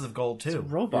 pieces of gold too. It's a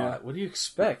robot. Yeah. What do you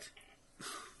expect?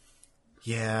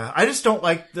 Yeah, I just don't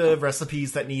like the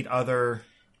recipes that need other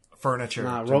furniture.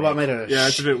 Nah, robot made out of Yeah,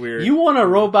 it's a bit weird. You want a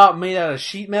robot made out of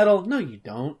sheet metal? No, you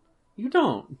don't. You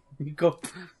don't. You go...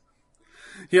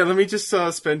 Yeah, let me just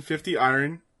spend 50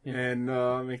 iron and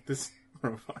make this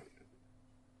robot.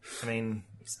 I mean,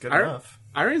 it's good enough.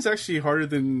 Iron's actually harder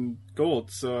than gold,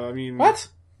 so I mean... What?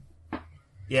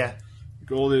 Yeah.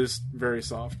 Gold is very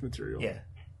soft material. Yeah.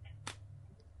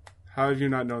 How have you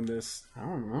not known this? I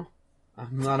don't know.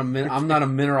 I'm not a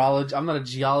mineralogist. I'm not a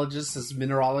geologist. As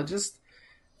mineralogist.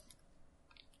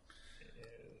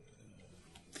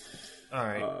 All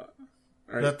right. All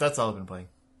right. That's all I've been playing.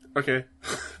 Okay.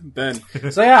 Ben.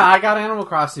 So yeah, I got Animal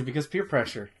Crossing because peer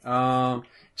pressure.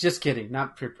 Just kidding.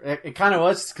 Not peer. It kind of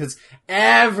was because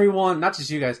everyone, not just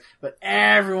you guys, but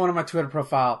everyone on my Twitter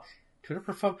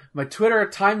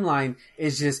timeline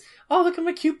is just, oh, look at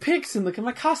my cute pics and look at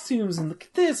my costumes and look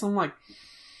at this. I'm like,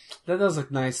 that does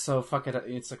look nice, so fuck it.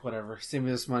 It's like, whatever. Send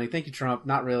me this money. Thank you, Trump.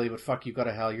 Not really, but fuck you. Go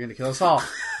to hell. You're gonna kill us all.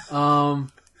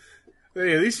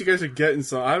 Hey, at least you guys are getting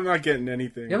some. I'm not getting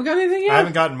anything. You haven't got anything yet? I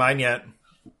haven't gotten mine yet.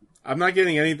 I'm not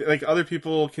getting anything. Like, other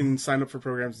people can sign up for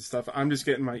programs and stuff. I'm just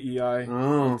getting my EI.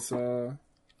 Oh. It's,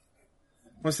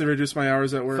 once they reduce my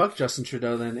hours at work. Fuck Justin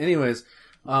Trudeau then. Anyways,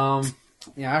 yeah,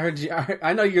 I heard you.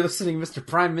 I know you're listening, Mr.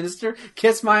 Prime Minister.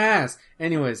 Kiss my ass.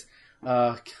 Anyways,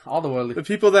 all the world. The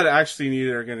people that actually need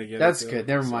it are going to get That's it. good.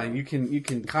 Never mind. You can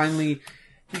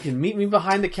meet me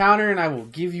behind the counter and I will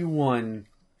give you one.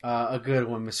 A good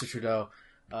one, Mr. Trudeau.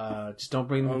 Just don't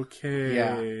bring... Okay.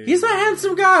 Yeah. He's a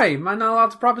handsome guy. Am I not allowed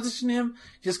to proposition him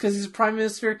just because he's a prime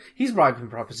minister? He's probably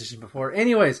been propositioned before.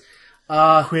 Anyways.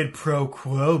 Quid pro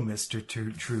quo, Mr.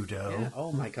 Trudeau. Yeah,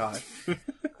 oh my god.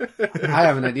 I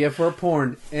have an idea for a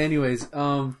porn. Anyways.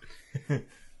 Yeah,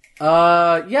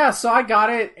 so I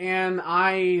got it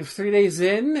and 3 days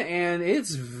in and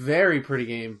it's very pretty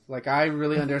game. Like, I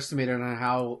really underestimated on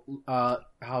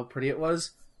how pretty it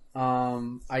was.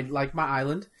 I like my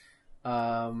island.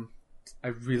 I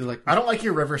really like. I don't like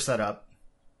your river setup.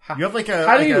 You have like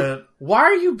why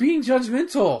are you being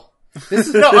judgmental? This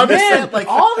is no. I'm just saying, like,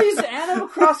 all these Animal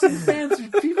Crossing fans,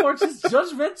 people are just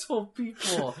judgmental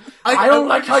people. I don't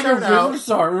like how your rivers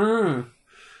are.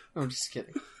 I'm just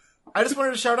kidding. I just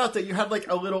wanted to shout out that you had like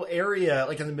a little area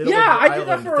like in the middle of the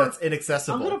island that's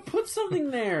inaccessible. I'm gonna put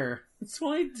something there. That's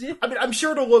what I did. I mean, I'm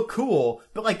sure it'll look cool,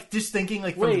 but like just thinking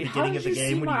like from the beginning of the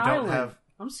game when you don't island? have,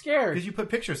 I'm scared. because you put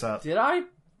pictures up. Did I?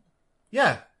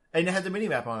 Yeah, and it had the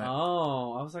minimap on it.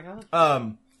 Oh, I was like,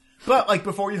 But like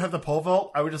before you have the pole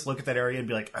vault, I would just look at that area and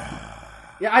be like,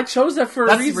 yeah, I chose that for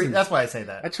a reason. That's why I say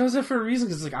that. I chose it for a reason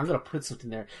because like I'm gonna put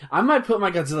something there. I might put my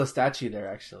Godzilla statue there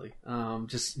actually.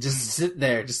 Just sit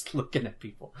there, just looking at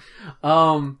people.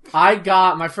 I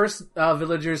got my first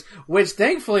villagers, which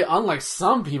thankfully, unlike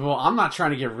some people, I'm not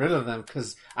trying to get rid of them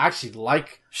because I actually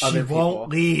like other people. She won't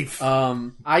leave.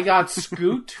 I got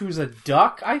Scoot, who's a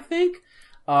duck, I think.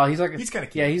 He's kind of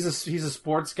cute. Yeah, he's a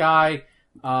sports guy.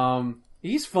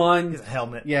 He's fun. He's a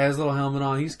helmet. Yeah, his little helmet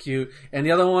on. He's cute. And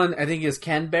the other one, I think, is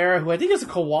Canberra, who I think is a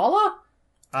koala.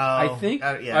 I think.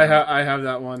 Yeah. I have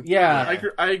that one. Yeah.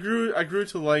 I grew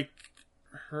to like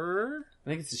her. I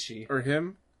think it's a she or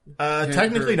him.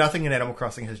 Technically, nothing in Animal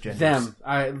Crossing has genders.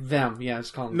 Them. Yeah,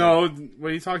 just call them. No, what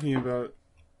are you talking about?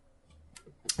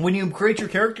 When you create your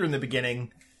character in the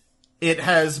beginning, it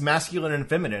has masculine and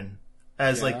feminine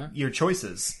as like your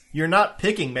choices. You're not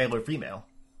picking male or female.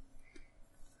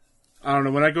 I don't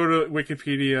know. When I go to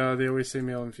Wikipedia, they always say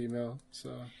male and female.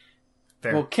 So,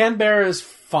 Fair. Well, Canberra is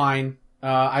fine.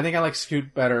 I think I like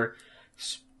Scoot better.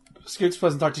 Scoot's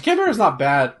pleasant to talk to. Canberra is not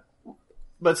bad,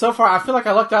 but so far I feel like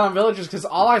I lucked out on villagers because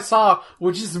all I saw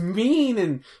were just mean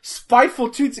and spiteful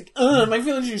tweets. Like, my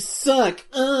villagers suck.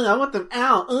 I want them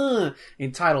out.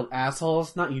 Entitled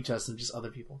assholes. Not you, Justin. Just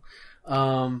other people.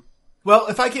 Well,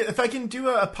 if I can do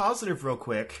a positive real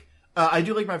quick, I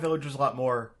do like my villagers a lot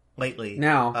more lately.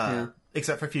 Now,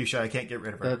 except for Fuchsia, I can't get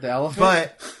rid of her. The elephant?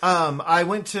 But I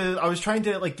was trying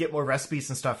to like get more recipes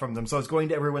and stuff from them, so I was going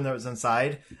to everyone that was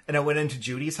inside, and I went into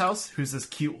Judy's house, who's this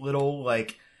cute little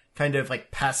like kind of like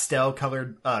pastel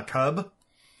colored cub,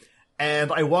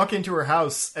 and I walk into her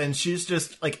house, and she's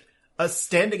just like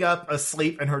standing up,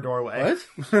 asleep in her doorway.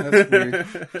 What? That's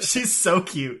weird. She's so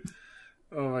cute.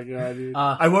 Oh my god, dude.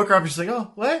 I woke her up and she's like,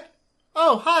 "Oh, what?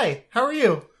 Oh, hi. How are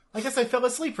you? I guess I fell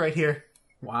asleep right here."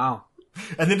 Wow.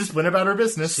 And then just went about her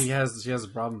business. She has a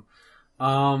problem.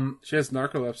 She has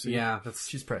narcolepsy. Yeah,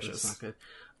 she's precious. That's not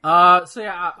good. So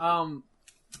yeah,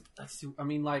 let's see. I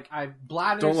mean, like,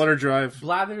 Blathers. Don't let her drive.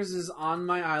 Blathers is on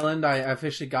my island. I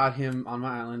officially got him on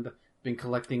my island. Been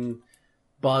collecting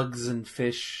bugs and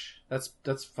fish.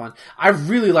 That's fun. I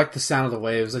really like the sound of the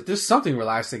waves. Like, there's something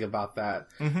relaxing about that.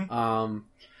 Mm-hmm.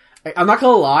 I'm not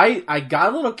gonna lie. I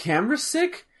got a little camera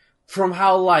sick from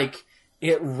how like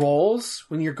it rolls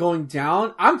when you're going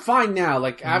down. I'm fine now.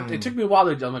 Like, it took me a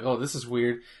while to. I'm like, oh, this is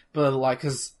weird. But like,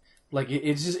 cause like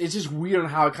it's just weird on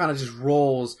how it kind of just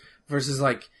rolls versus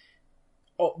like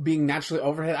being naturally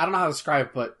overhead. I don't know how to describe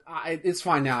it, but it's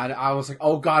fine now. I was like,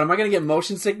 oh god, am I gonna get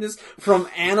motion sickness from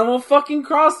Animal fucking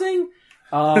Crossing?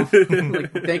 Like,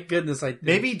 thank goodness I did.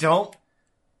 Maybe don't.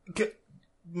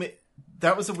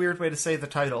 That was a weird way to say the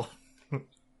title.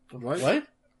 What?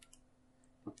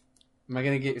 Am I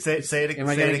gonna get say it? Am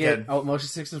I say gonna it get again? motion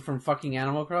sickness from fucking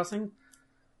Animal Crossing?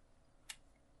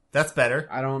 That's better.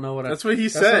 I don't know what. That's what he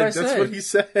said. That's what he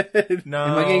said. No.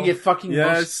 Am I gonna get fucking?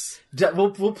 Yes.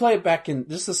 We'll play it back and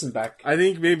just listen back. I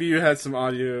think maybe you had some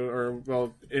audio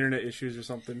or internet issues or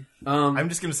something. I'm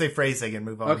just gonna say phrasing and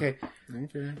move on. Okay.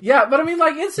 Yeah, but I mean,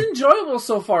 like, it's enjoyable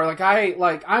so far.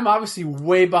 I'm obviously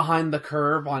way behind the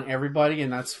curve on everybody,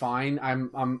 and that's fine.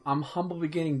 I'm humble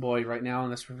beginning boy right now,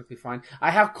 and that's perfectly fine.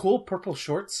 I have cool purple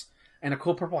shorts and a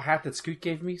cool purple hat that Scoot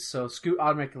gave me, so Scoot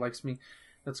automatically likes me.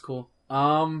 That's cool.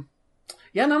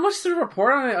 Yeah, not much to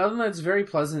report on it other than it's very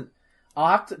pleasant. I'll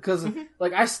have to, cause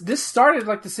this started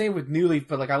like the same with New Leaf,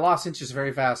 but like I lost interest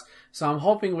very fast. So I'm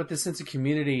hoping with this sense of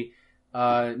community,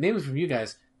 namely from you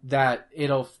guys, that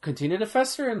it'll continue to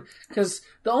fester. And cause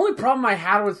the only problem I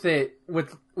had with it,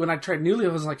 when I tried New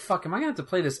Leaf, was like, fuck, am I gonna have to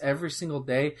play this every single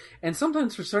day? And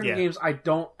sometimes for certain games, I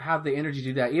don't have the energy to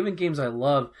do that. Even games I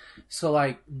love. So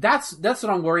like, that's what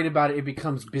I'm worried about. It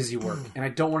becomes busy work, and I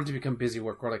don't want it to become busy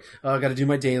work. Where like, oh, I gotta do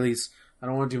my dailies. I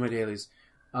don't want to do my dailies.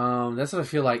 That's what I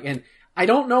feel like. And I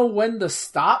don't know when to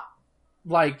stop.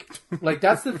 Like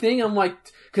that's the thing. I'm like,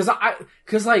 cause I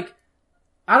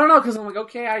don't know. Cause I'm like,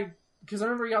 okay, cause I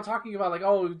remember y'all talking about like,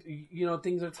 oh, you know,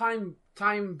 things are time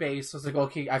based. So it's like,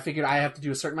 okay, I figured I have to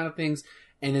do a certain amount of things,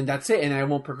 and then that's it. And I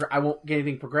won't get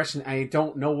anything progression. I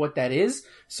don't know what that is.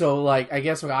 So like, I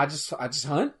guess I just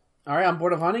hunt. All right. I'm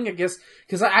bored of hunting, I guess.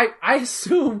 Cause I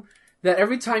assume that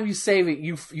every time you save it,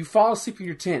 you fall asleep in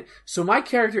your tent. So my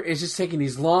character is just taking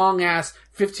these long ass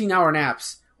 15-hour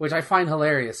naps, which I find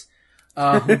hilarious.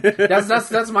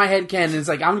 That's my headcanon. It's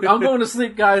like I'm going to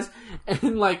sleep, guys,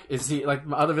 and like, is he like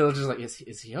my other villagers like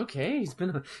is he okay? He's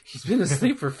been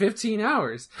asleep for 15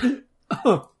 hours.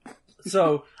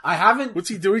 So I haven't. What's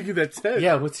he doing in that tent?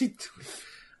 Yeah, what's he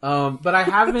doing? But I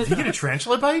haven't. Did you get a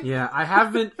tarantula bite? Yeah, I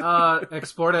haven't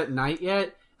explored at night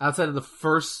yet, outside of the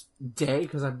first day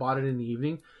because I bought it in the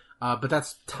evening. But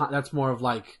that's more of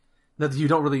like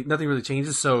nothing really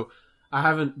changes. So I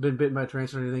haven't been bitten by a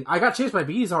tarantula or anything. I got chased by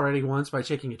bees already once by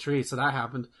shaking a tree, so that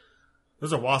happened.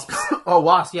 Those are wasps. Oh,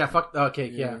 wasps! Yeah, fuck. Okay,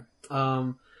 yeah.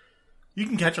 You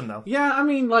can catch them though. Yeah, I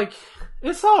mean, like,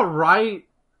 it's all right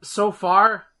so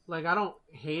far. Like, I don't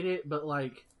hate it, but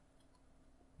like,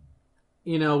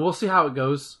 you know, we'll see how it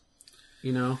goes.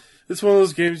 You know, it's one of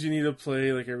those games you need to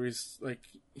play like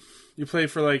you play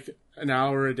for like an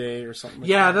hour a day or something. Like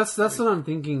yeah, that. that's what I'm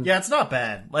thinking. Yeah, it's not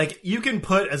bad. Like, you can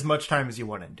put as much time as you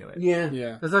want into it.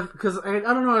 Yeah. Because I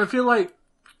don't know. I feel like,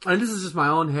 and this is just my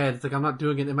own head. It's like I'm not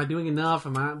doing it. Am I doing enough?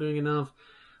 Am I not doing enough?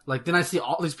 Like, then I see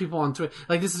all these people on Twitter.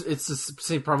 Like, it's the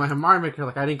same problem I have Mario Maker.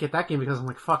 Like, I didn't get that game because I'm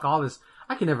like, fuck all this.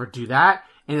 I can never do that.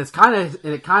 And it's kind of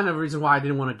the reason why I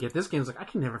didn't want to get this game. Is like, I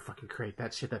can never fucking create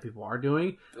that shit that people are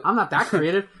doing. I'm not that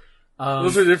creative.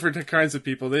 Those are different kinds of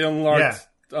people. They unlocked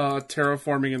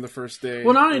terraforming in the first day.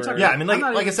 Well, not only talking. Yeah, I mean, like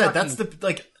I said, that's the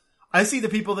like. I see the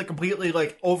people that completely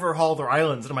like overhaul their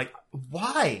islands, and I'm like,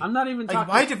 why? I'm not even like,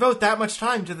 talking. why devote that much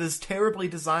time to this terribly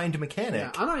designed mechanic?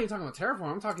 Yeah, I'm not even talking about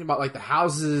terraform. I'm talking about like the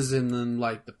houses and then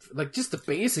like just the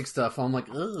basic stuff. I'm like,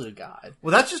 oh god.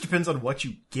 Well, that just depends on what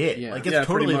you get. Yeah. Like, it's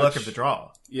totally luck of the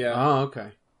draw. Yeah. Oh,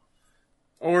 okay.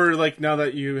 Or like now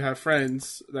that you have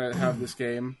friends that have this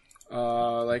game,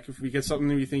 like if we get something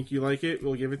and you think you like it,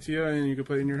 we'll give it to you and you can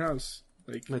put it in your house.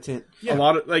 Like that's it. Yeah.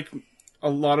 A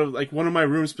lot of like one of my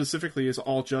rooms specifically is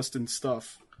all Justin's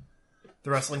stuff. The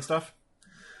wrestling stuff?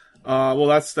 Well,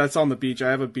 that's on the beach.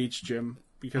 I have a beach gym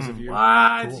because of you.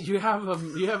 What? Cool. You have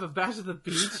a bash at the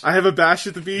beach? I have a bash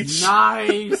at the beach.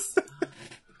 Nice.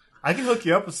 I can hook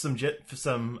you up with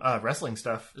some wrestling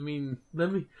stuff. I mean,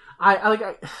 I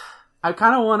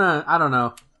kind of want to. I don't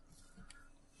know.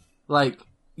 Like,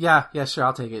 yeah, sure,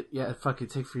 I'll take it. Yeah, fuck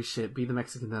it, take free shit. Be the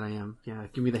Mexican that I am. Yeah,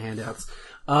 give me the handouts.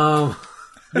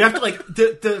 You have to, like,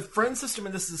 the friend system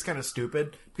in this is kind of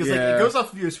stupid, because, like, it goes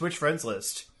off of your Switch friends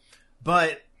list,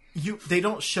 but they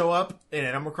don't show up in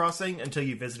Animal Crossing until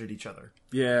you visited each other.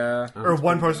 Yeah. Or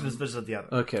one person has visited the other.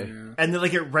 Okay. Yeah. And then,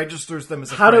 like, it registers them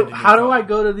as a friend. How do I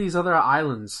go to these other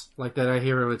islands, like, that I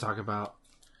hear everybody talk about?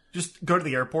 Just go to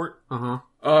the airport.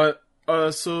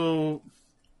 So...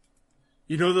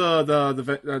 You know the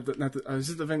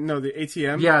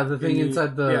ATM? Yeah, the thing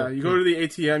inside the... Yeah, you go to the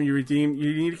ATM, you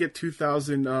need to get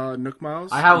 2,000 Nook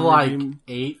Miles. I have like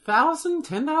 8,000?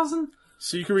 10,000?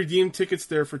 So you can redeem tickets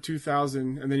there for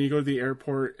 2,000, and then you go to the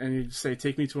airport and you say,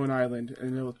 take me to an island,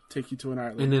 and it'll take you to an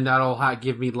island. And then that'll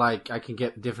give me, like, I can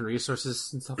get different resources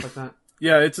and stuff like that?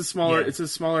 Yeah, it's a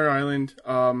smaller island.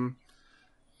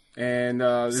 And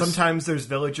sometimes there's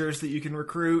villagers that you can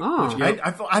recruit. Oh, which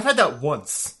I've had that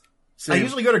once. Same. I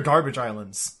usually go to garbage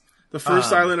islands. The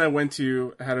first island I went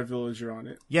to had a villager on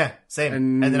it. Yeah, same.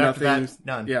 And then after that,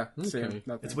 none. Yeah, same.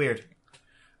 Nothing. It's weird.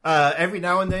 Every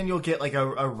now and then you'll get like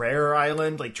a rare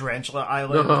island, like Tarantula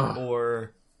Island,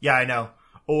 or I know,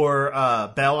 or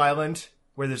Bell Island,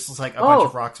 where there's just like a bunch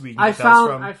of rocks we can get bells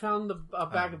from. I found a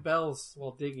bag of bells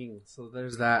while digging, so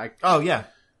there's that. Oh yeah.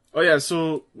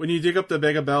 So when you dig up the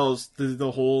bag of bells, does the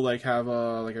hole like have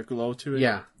a glow to it?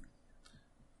 Yeah.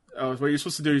 What you're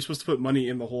supposed to do, you're supposed to put money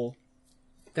in the hole.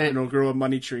 And it'll grow a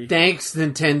money tree. Thanks,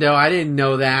 Nintendo. I didn't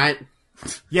know that.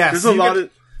 Yeah, there's a lot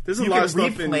of stuff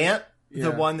replant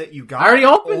the one that you got. I already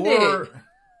opened it.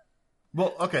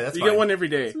 Well, okay, that's you fine. Get one every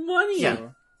day. It's money. Yeah.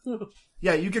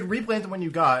 Yeah, you can replant the one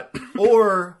you got,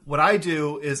 or what I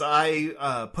do is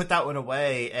I put that one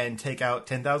away and take out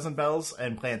 10,000 bells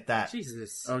and plant that.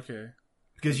 Jesus. Okay.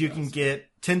 Because you can get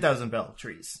 10,000 bell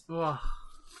trees. Ugh.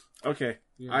 Okay.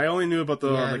 Yeah. I only knew about the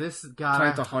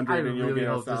plant 100 and you'll get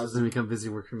 1,000. This doesn't become busy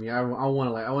work for me. I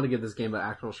want to give this game an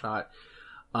actual shot.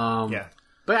 Yeah.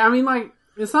 But I mean, like,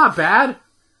 it's not bad.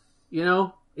 You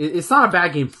know, it's not a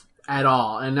bad game at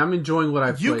all, and I'm enjoying what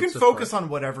I've played. You can so focus far. on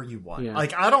whatever you want. Yeah.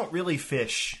 Like, I don't really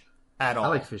fish at all. I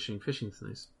like fishing. Fishing's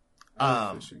nice.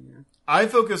 I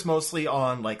focus mostly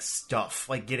on like stuff,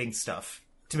 like getting stuff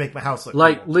to make my house look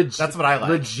like cool. legit. That's what I like.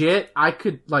 Legit, I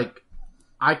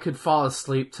could fall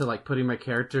asleep to like putting my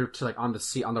character to like on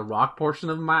the rock portion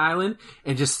of my island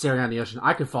and just staring at the ocean.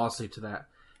 I could fall asleep to that.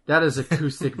 That is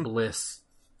acoustic bliss.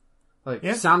 Like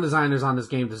sound designers on this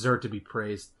game deserve to be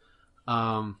praised.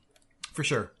 For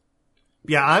sure.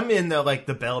 Yeah, I'm in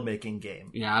the bell making game.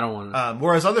 Yeah, I don't want to.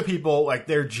 Whereas other people, like,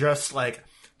 they're just like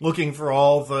looking for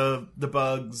all the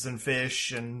bugs and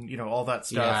fish and all that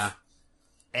stuff.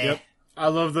 Yeah. Yep. I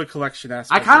love the collection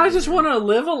aspect. I kind of just want to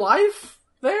live a life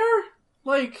there.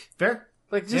 Like, fair.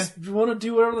 Like, just want to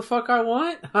do whatever the fuck I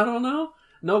want. I don't know.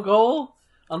 No goal.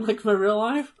 Unlike my real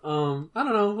life. I don't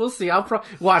know. We'll see. I'll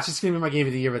watch. It's gonna be my game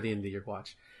of the year by the end of the year.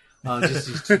 Watch.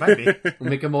 Just might be.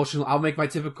 I'll make my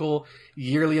typical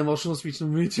yearly emotional speech.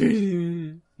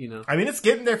 You know. I mean, it's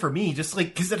getting there for me. Just like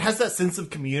because it has that sense of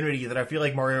community that I feel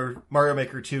like Mario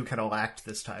Maker 2 kind of lacked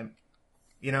this time.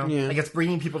 You know, like it's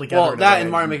bringing people together. Well, that and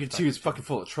Mario Maker 2 is fucking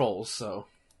full of trolls. So.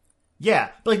 Yeah,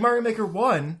 but like Mario Maker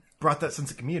 1 brought that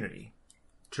sense of community.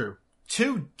 True.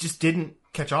 2 just didn't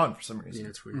catch on for some reason. Yeah,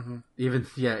 it's weird. Mm-hmm.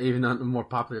 Even on a more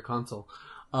popular console.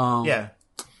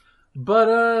 But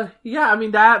I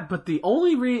mean that. But the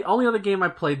only other game I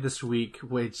played this week,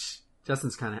 which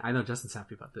I know Justin's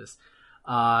happy about this,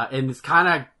 and it's kind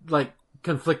of like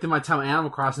conflicting my time with Animal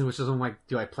Crossing, which is I'm like,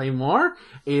 do I play more?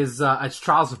 It's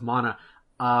Trials of Mana,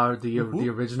 the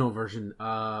original version.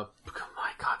 Oh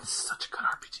my god, this is such a good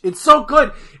RPG. It's so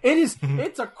good. It is.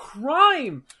 It's a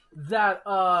crime that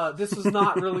this was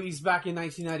not released back in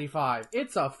 1995.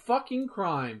 It's a fucking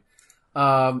crime.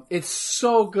 It's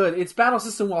so good. Its battle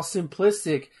system, while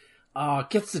simplistic,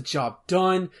 gets the job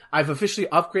done. I've officially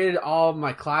upgraded all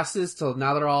my classes till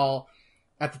now they're all,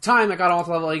 at the time I got all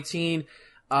to level 18.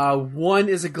 One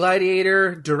is a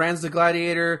gladiator, Duran's the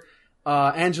gladiator,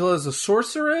 Angela's a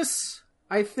sorceress,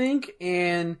 I think,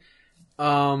 and,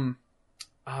 Reitz,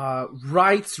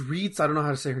 I don't know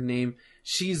how to say her name.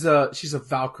 She's a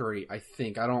Valkyrie, I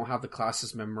think. I don't have the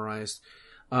classes memorized.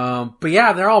 But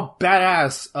yeah, they're all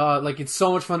badass. Like it's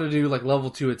so much fun to do like level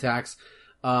 2 attacks.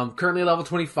 Currently level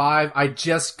 25. I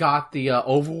just got the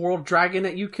overworld dragon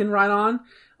that you can ride on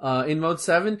in mode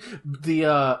 7.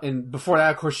 And before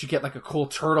that, of course, you get like a cool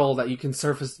turtle that you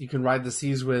can ride the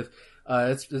seas with.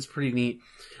 It's pretty neat.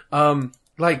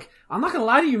 Like I'm not gonna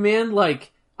lie to you, man.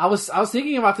 Like I was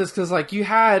thinking about this because like you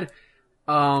had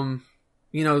Final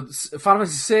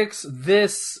Fantasy VI,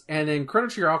 this, and then Chrono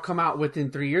Trigger all come out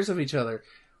within 3 years of each other.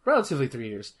 Relatively 3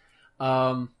 years.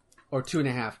 Or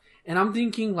 2.5. And I'm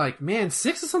thinking, like, man,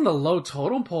 6 is on the low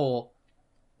totem pole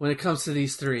when it comes to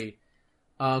these three.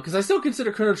 Because I still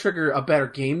consider Chrono Trigger a better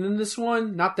game than this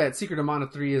one. Not that Secret of Mana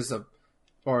 3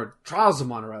 or Trials of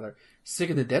Mana, rather.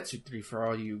 Seiken Densetsu 3 for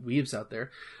all you weebs out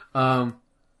there. Not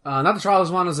that Trials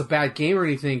of Mana is a bad game or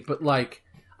anything, but, like,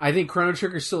 I think Chrono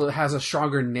Trigger still has a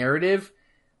stronger narrative.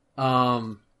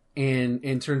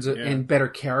 In terms of and better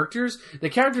characters.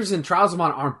 The characters in Trials of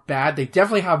Mana aren't bad. They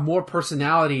definitely have more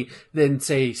personality than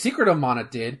say Secret of Mana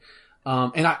did.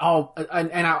 And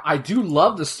I do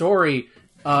love the story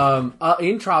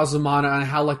in Trials of Mana and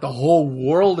how like the whole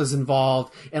world is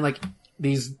involved and like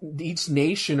each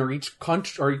nation or each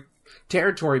country or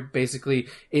territory basically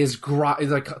is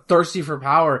like thirsty for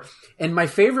power. And my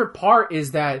favorite part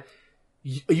is that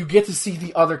you get to see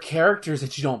the other characters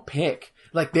that you don't pick.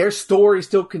 Like, their story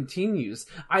still continues.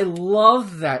 I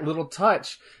love that little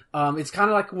touch. It's kind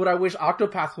of like what I wish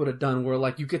Octopath would have done, where,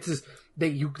 like, you get to...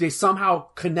 They somehow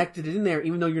connected it in there,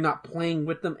 even though you're not playing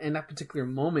with them in that particular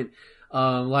moment.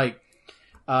 I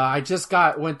just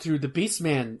went through the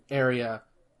Beastman area,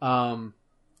 and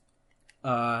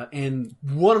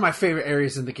one of my favorite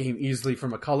areas in the game, easily,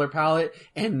 from a color palette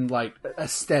and, like,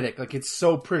 aesthetic. Like, it's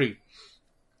so pretty.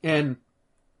 And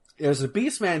there's a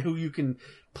Beastman who you can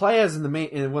play as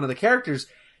in one of the characters,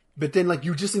 but then like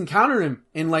you just encounter him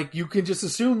and like you can just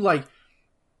assume like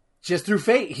just through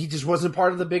fate he just wasn't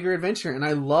part of the bigger adventure, and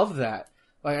I love that.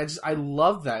 Like I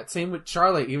love that. Same with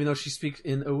Charlotte, even though she speaks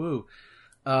in Owu.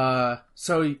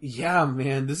 So yeah,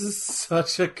 man, this is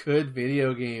such a good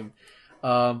video game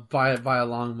by a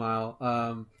long mile.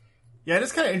 Yeah, it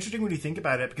is kind of interesting when you think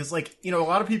about it, because like, you know, a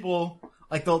lot of people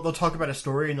like they'll talk about a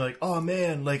story and they're like, oh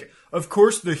man, like of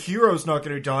course the hero's not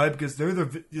going to die because they're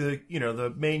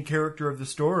the main character of the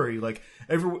story. Like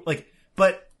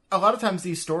but a lot of times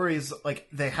these stories like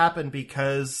they happen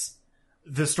because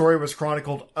the story was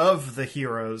chronicled of the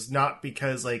heroes, not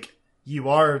because like you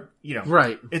are, you know,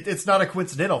 right. It's not a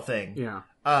coincidental thing. Yeah.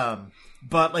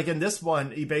 But like in this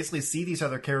one, you basically see these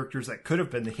other characters that could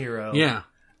have been the hero. Yeah.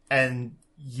 And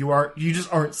you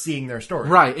just aren't seeing their story.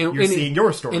 Right. You're seeing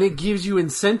your story. And it gives you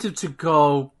incentive to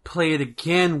go play it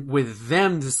again with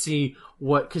them to see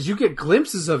because you get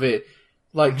glimpses of it.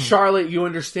 Like Charlotte, you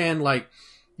understand, like,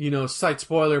 you know, slight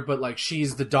spoiler, but like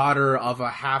she's the daughter of a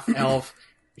half-elf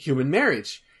human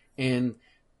marriage. And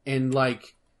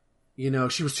like, you know,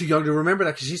 she was too young to remember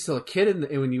that because she's still a kid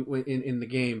in the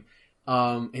game.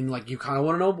 And like, you kind of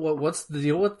want to know what's the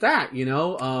deal with that, you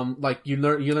know? Like you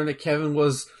learn that Kevin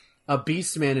was a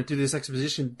beast man, and through this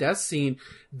exposition death scene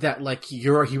that like he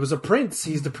was a prince.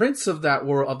 He's the prince of that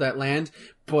world, of that land,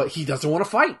 but he doesn't want to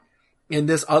fight. And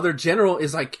this other general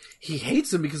is like, he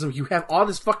hates him because you have all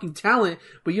this fucking talent,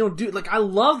 but you don't do, like, I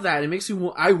love that. It makes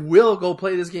me, I will go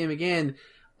play this game again,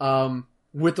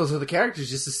 with those other characters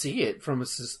just to see it from a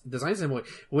design standpoint.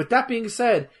 With that being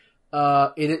said,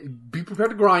 be prepared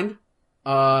to grind,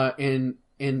 and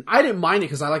I didn't mind it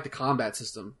because I like the combat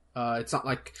system. It's not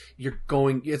like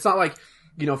it's not like,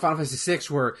 Final Fantasy VI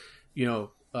where,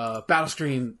 battle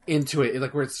screen into it,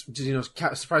 like where it's,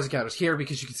 surprise encounters. Here,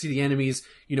 because you can see the enemies,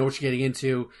 you know what you're getting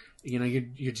into,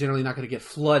 you're generally not going to get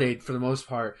flooded for the most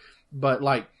part. But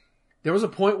like, there was a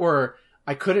point where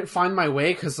I couldn't find my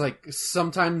way because like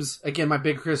sometimes, again, my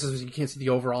big criticism is you can't see the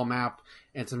overall map,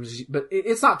 and sometimes, but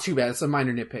it's not too bad. It's a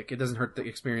minor nitpick. It doesn't hurt the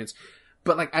experience.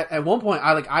 But like at one point,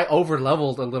 I over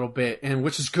leveled a little bit, and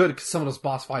which is good because some of those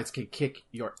boss fights can kick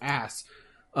your ass.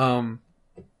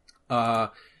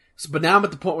 But now I'm at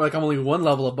the point where like I'm only one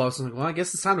level above, so I'm like, well, I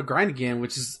guess it's time to grind again,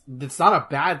 it's not a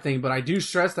bad thing, but I do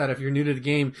stress that if you're new to the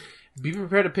game, be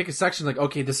prepared to pick a section like,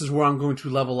 okay, this is where I'm going to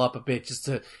level up a bit just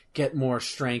to get more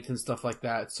strength and stuff like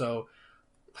that. So,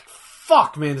 like,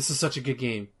 fuck, man, this is such a good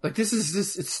game. Like,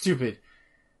 it's stupid.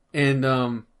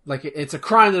 And, it's a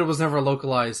crime that it was never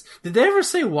localized. Did they ever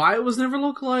say why it was never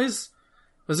localized?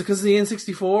 Was it because of the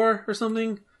N64 or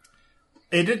something?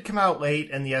 It did come out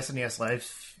late in the SNES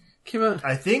life. Came out.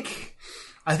 I think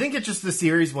it's just the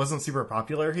series wasn't super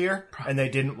popular here, and they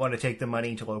didn't want to take the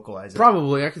money to localize it.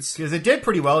 Probably, I could see. Because it did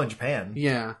pretty well in Japan.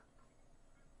 Yeah.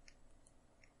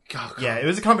 God. Yeah, it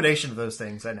was a combination of those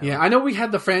things, I know. Yeah, I know we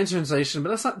had the fan translation, but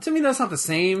that's not the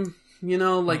same,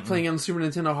 playing on Super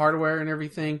Nintendo hardware and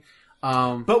everything.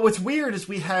 But what's weird is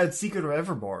we had Secret of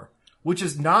Evermore, which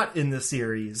is not in the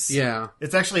series. Yeah.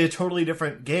 It's actually a totally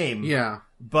different game. Yeah.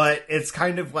 But it's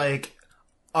kind of like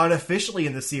unofficially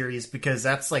in the series because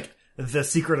that's like the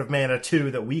Secret of Mana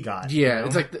 2 that we got. Yeah,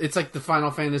 it's like the Final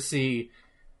Fantasy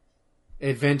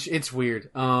adventure. It's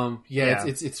weird.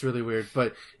 It's really weird.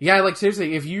 But yeah, like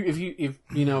seriously, if you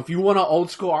want an old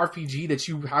school RPG that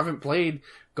you haven't played,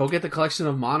 go get the Collection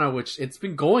of Mana, which it's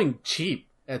been going cheap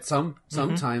at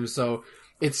sometimes. So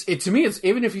to me, it's,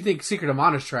 even if you think Secret of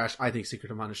Mana is trash, I think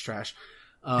Secret of Mana is trash.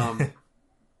 To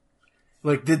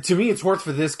me, it's worth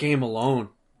for this game alone.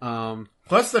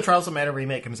 Plus, the Trials of Mana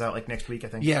remake comes out like next week, I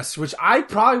think. Yes, which I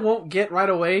probably won't get right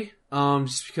away,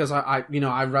 just because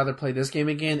I'd rather play this game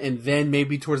again, and then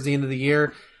maybe towards the end of the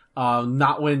year,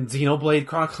 not when Xenoblade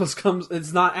Chronicles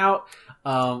it's not out,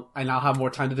 and I'll have more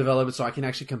time to develop it, so I can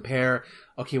actually compare.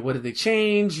 Okay, what did they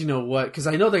change? Because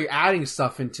I know they're adding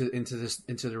stuff into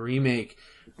the remake,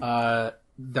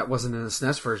 that wasn't in the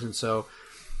SNES version. So,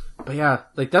 but yeah,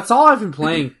 like that's all I've been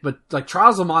playing. But like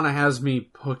Trials of Mana has me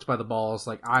hooked by the balls.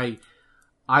 Like I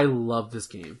love this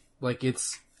game. Like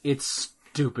it's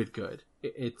stupid good.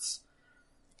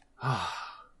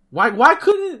 Why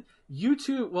couldn't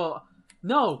YouTube? Well,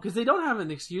 no, because they don't have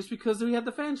an excuse because we had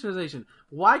the fan translation.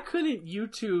 Why couldn't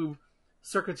YouTube,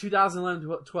 circa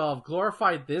 2011-12,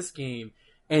 glorify this game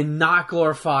and not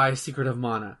glorify Secret of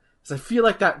Mana? Because I feel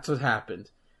like that's what happened.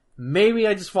 Maybe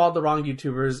I just followed the wrong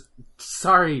YouTubers.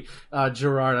 Sorry,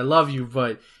 Gerard, I love you,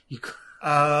 but you.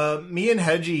 Me and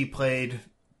Hedgie played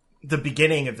the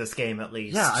beginning of this game, at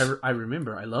least. Yeah, I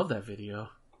remember. I love that video.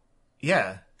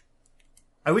 Yeah.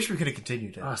 I wish we could have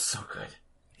continued it. Oh, so good.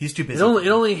 He's too busy. It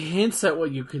only hints at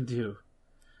what you can do.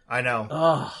 I know.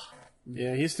 Oh.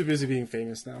 Yeah, he's too busy being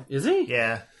famous now. Is he?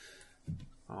 Yeah.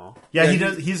 Oh. Yeah, he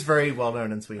does. He's very well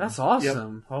known in Sweden. That's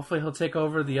awesome. Yep. Hopefully he'll take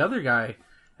over the other guy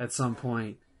at some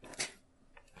point.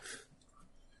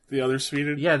 The other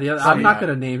Sweden? Yeah, I'm not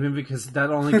going to name him because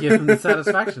that'll only give him the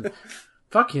satisfaction.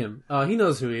 Fuck him. He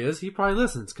knows who he is. He probably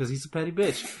listens because he's a petty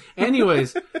bitch.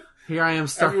 Anyways, here I am.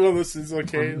 Everyone listens,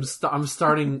 okay? I'm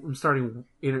starting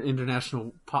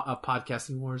international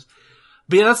podcasting wars.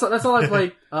 But yeah, that's all I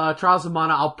play. Trials of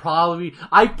Mana.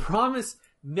 I promise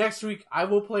next week I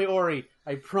will play Ori.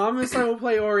 I promise I will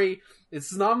play Ori.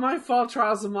 It's not my fault.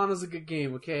 Trials of Mana is a good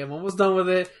game. Okay, I'm almost done with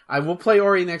it. I will play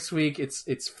Ori next week.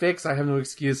 It's fixed. I have no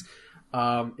excuse.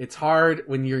 It's hard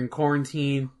when you're in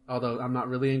quarantine, although I'm not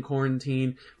really in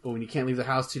quarantine, but when you can't leave the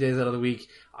house 2 days out of the week,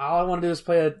 all I want to do is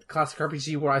play a classic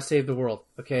RPG where I save the world,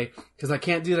 okay? Because I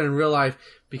can't do that in real life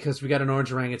because we got an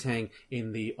orange orangutan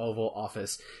in the Oval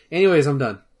Office. Anyways, I'm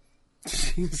done.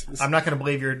 Jesus. I'm not going to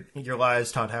believe your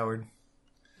lies, Todd Howard.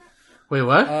 Wait,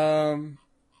 what?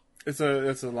 It's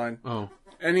a line. Oh.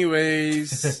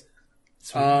 Anyways,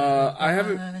 I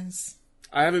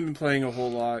haven't been playing a whole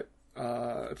lot.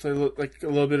 I played a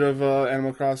little bit of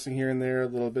Animal Crossing here and there, a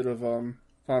little bit of Final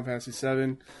Fantasy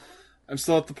VII. I'm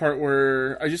still at the part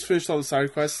where I just finished all the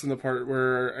side quests and the part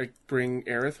where I bring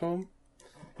Aerith home.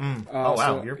 Oh wow,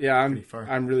 so, you're I'm pretty far.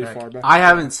 I'm really back. far back. I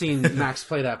haven't seen Max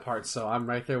play that part, so I'm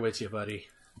right there with you, buddy.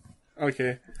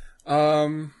 Okay.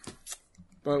 But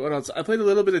what else? I played a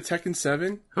little bit of Tekken 7,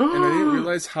 and I didn't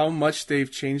realize how much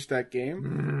they've changed that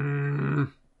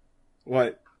game.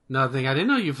 What? Nothing. I didn't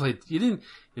know you played. You didn't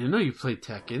know you played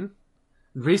Tekken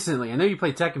recently. I know you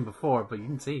played Tekken before, but you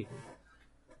didn't see.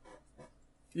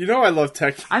 You know I love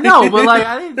Tekken. I know, but like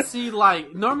I didn't see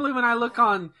like normally when I look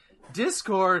on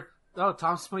Discord. Oh,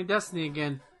 Tom's playing Destiny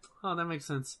again. Oh, that makes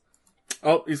sense.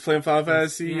 Oh, he's playing Final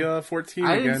Fantasy 14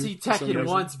 I again. didn't see Tekken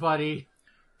once, buddy.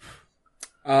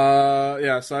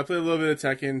 Yeah, so I played a little bit of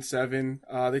Tekken 7.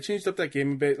 They changed up that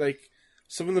game a bit. Like,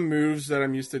 some of the moves that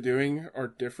I'm used to doing are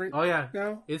different. Oh yeah,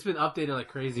 now. It's been updated like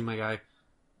crazy, my guy.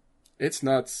 It's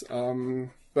nuts.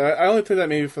 But I only played that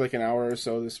maybe for like an hour or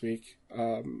so this week.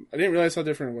 I didn't realize how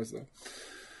different it was though.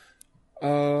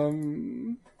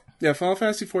 Yeah, Final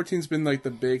Fantasy 14's been like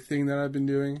the big thing that I've been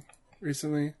doing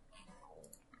recently.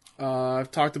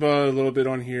 I've talked about it a little bit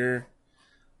on here.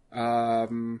 I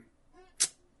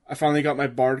finally got my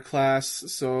Bard class,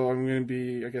 so I'm going to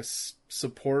be, I guess,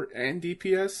 support and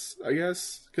DPS, I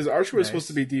guess. Because Archer was supposed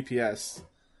to be DPS,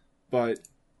 but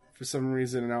for some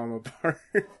reason now I'm a Bard.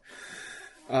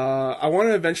 I want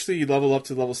to eventually level up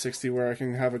to level 60 where I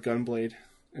can have a Gunblade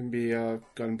and be a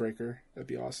Gunbreaker. That'd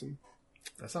be awesome.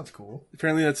 That sounds cool.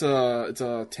 Apparently it's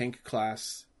a tank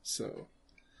class, so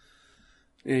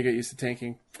you get used to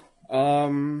tanking.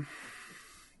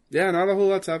 Yeah, not a whole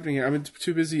lot's happening here. I'm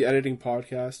too busy editing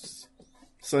podcasts.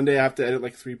 Sunday I have to edit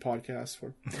like 3 podcasts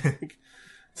for.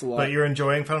 It's a lot. But you're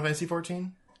enjoying Final Fantasy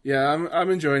 14? Yeah,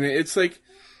 I'm enjoying it. It's like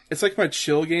my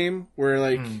chill game where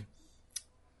like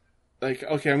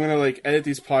okay, I'm gonna like edit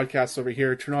these podcasts over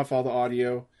here, turn off all the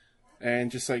audio, and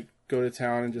just like go to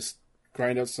town and just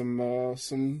grind out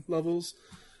some levels.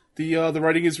 The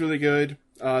writing is really good.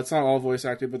 It's not all voice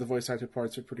acted, but the voice acted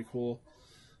parts are pretty cool.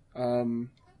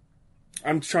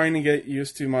 I'm trying to get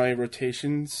used to my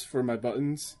rotations for my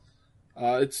buttons.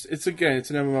 It's an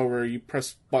MMO where you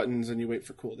press buttons and you wait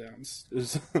for cooldowns.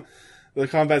 The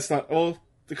combat's not all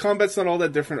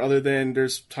that different, other than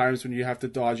there's times when you have to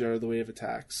dodge out of the way of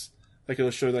attacks. Like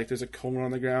it'll show like there's a cone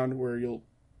on the ground where you'll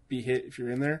be hit if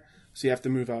you're in there, so you have to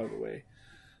move out of the way.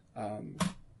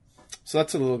 So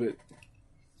that's a little bit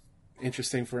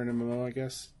interesting for an MMO, I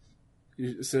guess.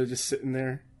 Instead of just sitting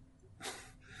there.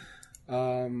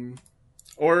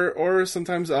 Or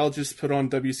sometimes I'll just put on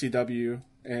WCW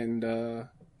and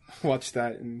watch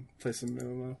that and play some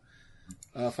MMO.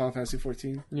 Final Fantasy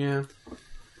 14. Yeah.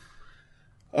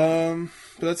 But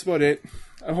that's about it.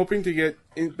 I'm hoping to get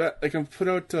I can put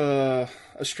out a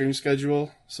stream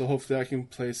schedule, so hopefully I can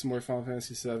play some more Final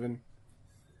Fantasy 7.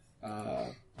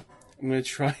 I'm gonna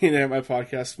try and edit my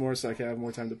podcast more so I can have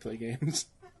more time to play games.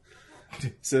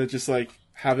 So just like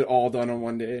have it all done on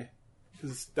one day.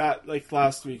 Because that, like,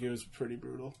 last week, it was pretty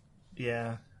brutal.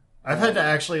 Yeah. I've had to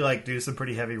actually, like, do some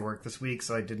pretty heavy work this week,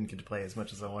 so I didn't get to play as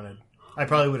much as I wanted. I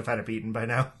probably would have had it beaten by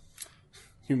now.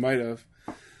 You might have.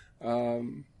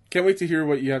 Can't wait to hear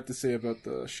what you have to say about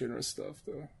the Shinra stuff,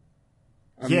 though.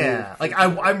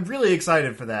 I'm really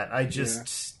excited for that. I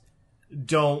just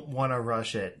don't want to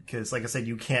rush it, because, like I said,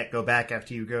 you can't go back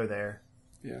after you go there.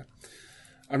 Yeah.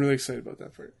 I'm really excited about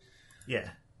that part.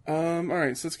 Yeah.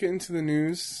 Alright, so let's get into the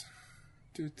news.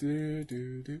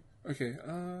 Okay,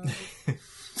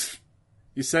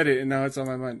 you said it and now it's on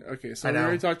my mind. Okay, so we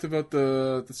already talked about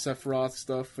the Sephiroth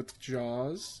stuff with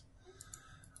Jaws.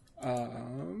 What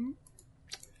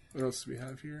else do we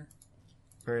have here?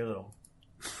 Very little.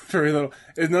 Very little.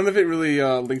 None of it really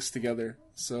links together.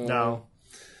 So no.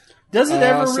 Does it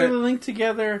ever really link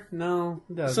together? No,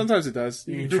 it doesn't. Sometimes it does.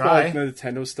 You can try like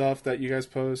Nintendo stuff that you guys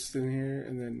post in here,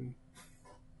 and then.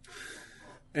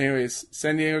 Anyways,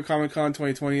 San Diego Comic-Con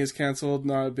 2020 is canceled.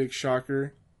 Not a big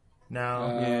shocker.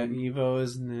 No. Yeah, Evo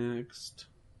is next.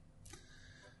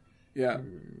 Yeah.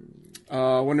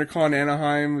 WonderCon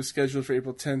Anaheim was scheduled for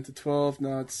April 10th to 12th.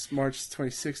 Now it's March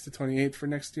 26th to 28th for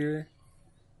next year.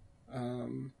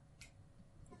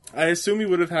 I assume we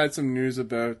would have had some news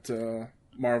about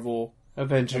Marvel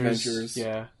Avengers.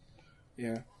 Yeah.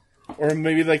 Yeah. Or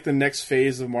maybe like the next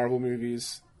phase of Marvel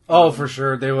movies. Oh, for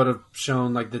sure. They would have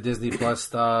shown like the Disney Plus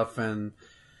stuff and,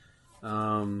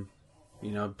 probably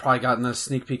gotten a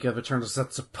sneak peek of Eternals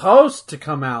that's supposed to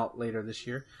come out later this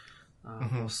year.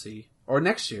 We'll see. Or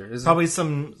next year. Probably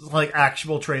some like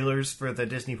actual trailers for the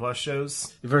Disney Plus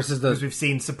shows. Because we've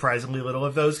seen surprisingly little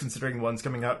of those, considering one's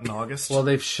coming out in August. Well,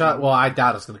 they've shut... Well, I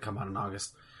doubt it's going to come out in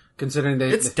August. Considering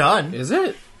It's done. Is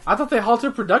it? I thought they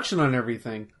halted production on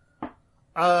everything.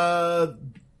 I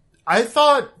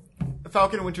thought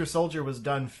Falcon and Winter Soldier was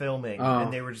done filming,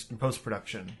 and they were just in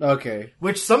post-production. Okay.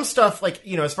 Which some stuff, like,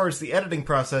 you know, as far as the editing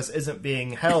process, isn't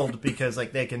being held because,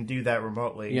 like, they can do that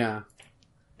remotely. Yeah.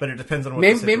 But it depends on what the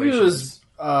situation maybe it was is.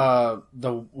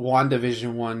 the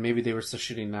WandaVision one. Maybe they were still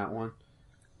shooting that one.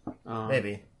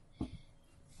 Maybe.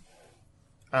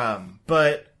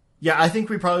 But, yeah, I think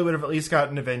we probably would have at least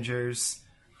gotten Avengers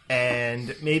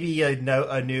and maybe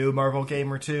a new Marvel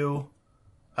game or two.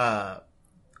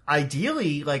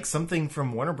 Ideally, like, something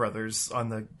from Warner Brothers on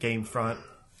the game front.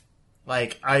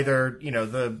 Like, either, you know,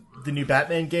 the new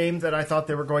Batman game that I thought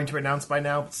they were going to announce by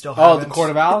now, but still haven't. Oh, the Court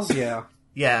of Owls? Yeah.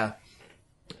 Yeah.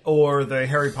 Or the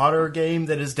Harry Potter game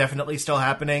that is definitely still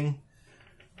happening.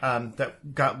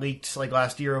 That got leaked, like,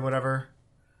 last year or whatever.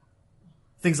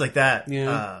 Things like that.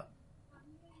 Yeah.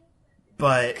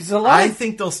 But I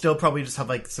think they'll still probably just have,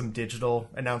 like, some digital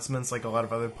announcements like a lot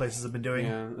of other places have been doing.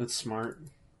 Yeah, that's smart.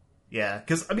 Yeah,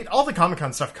 because, I mean, all the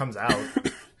Comic-Con stuff comes out.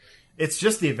 It's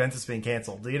just the event that's being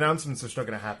canceled. The announcements are still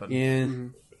going to happen. Yeah.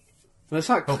 But it's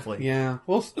not... Hopefully. Yeah.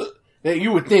 Well,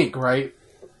 you would think, right?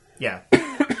 Yeah.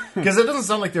 Because it doesn't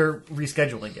sound like they're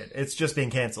rescheduling it. It's just being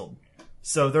canceled.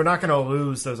 So they're not going to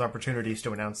lose those opportunities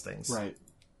to announce things. Right.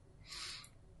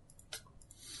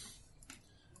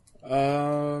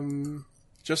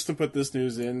 Justin put this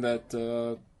news in that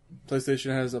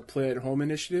PlayStation has a play-at-home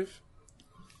initiative.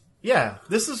 Yeah,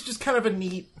 this is just kind of a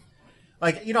neat...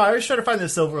 Like, you know, I always try to find the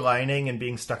silver lining in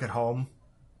being stuck at home.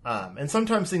 And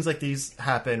sometimes things like these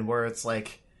happen where it's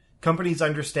like, companies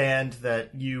understand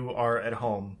that you are at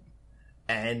home,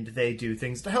 and they do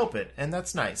things to help it, and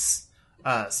that's nice.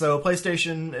 So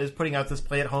PlayStation is putting out this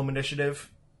play-at-home initiative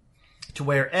to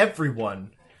where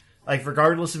everyone, like,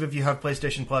 regardless of if you have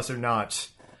PlayStation Plus or not,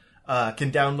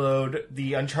 can download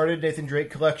the Uncharted Nathan Drake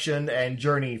Collection and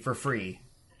Journey for free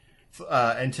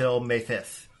until May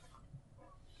 5th.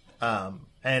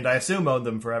 And I assume own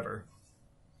them forever.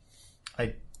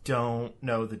 I don't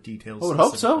know the details. I would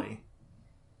hope so.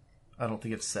 I don't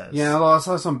think it says. Yeah, I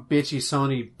saw some bitchy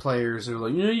Sony players who are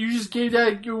like, you just gave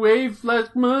that away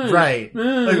last month. Right.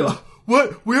 Like,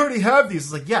 what? We already have these.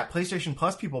 It's like, yeah, PlayStation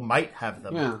Plus people might have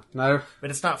them. Yeah. But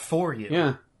it's not for you.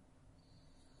 Yeah.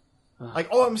 Like,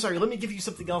 oh, I'm sorry, let me give you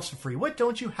something else for free. What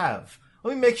don't you have?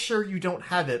 Let me make sure you don't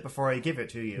have it before I give it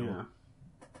to you. Yeah.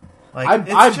 Like,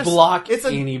 I block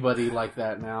anybody like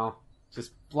that now.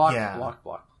 Just block.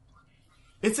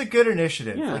 It's a good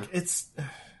initiative. Yeah. Like, it's...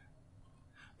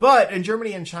 But in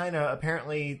Germany and China,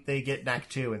 apparently they get NAC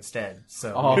 2 instead.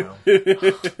 So, you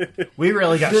know, we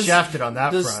really got shafted on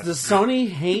that front. Does Sony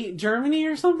hate Germany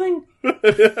or something? What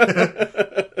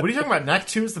are you talking about? NAC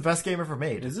 2 is the best game ever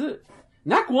made. Is it?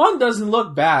 NAC 1 doesn't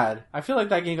look bad. I feel like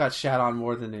that game got shat on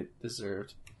more than it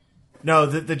deserved. No,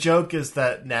 the joke is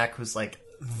that NAC was like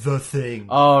the thing.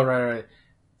 Oh, right.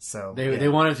 So they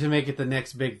wanted to make it the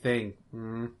next big thing.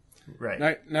 Mm-hmm.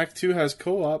 Right. NAC 2 has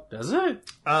co-op. Does it?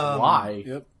 Why?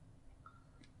 Yep.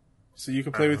 So you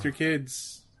can play with your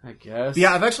kids. I guess.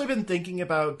 Yeah, I've actually been thinking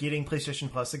about getting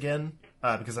PlayStation Plus again,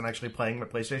 because I'm actually playing my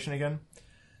PlayStation again.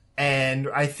 And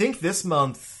I think this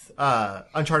month,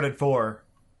 Uncharted 4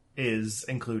 is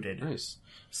included. Nice.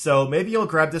 So maybe you'll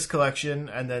grab this collection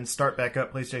and then start back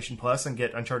up PlayStation Plus and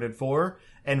get Uncharted 4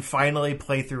 and finally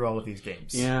play through all of these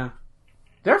games. Yeah.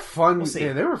 They're fun. We'll see.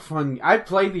 Yeah, they were fun. I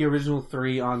played the original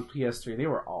 3 on PS3. They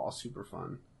were all super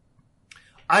fun.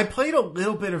 I played a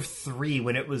little bit of 3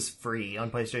 when it was free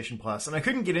on PlayStation Plus, and I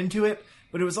couldn't get into it,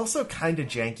 but it was also kind of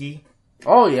janky.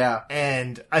 Oh, yeah.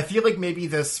 And I feel like maybe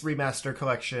this remaster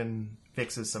collection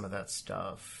fixes some of that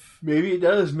stuff. Maybe it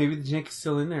does. Maybe the jank is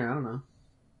still in there. I don't know.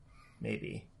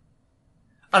 Maybe.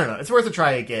 I don't know. It's worth a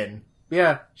try again.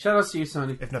 Yeah. Shout outs to you,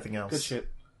 Sony. If nothing else. Good shit.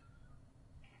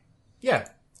 Yeah.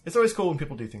 It's always cool when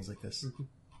people do things like this.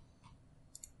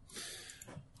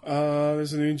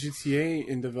 There's a new GTA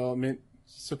in development.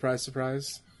 Surprise,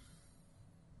 surprise.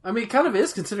 I mean, it kind of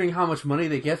is, considering how much money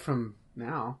they get from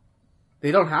now.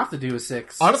 They don't have to do a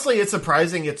 6. Honestly, it's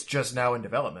surprising it's just now in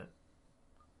development.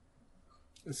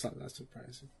 It's not that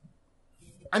surprising.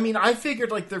 I mean, I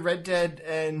figured like the Red Dead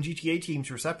and GTA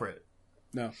teams were separate.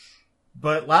 No.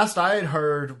 But last I had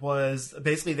heard was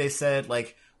basically they said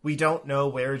like, we don't know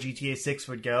where GTA 6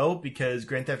 would go because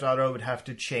Grand Theft Auto would have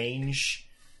to change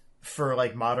for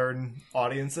like modern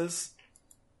audiences.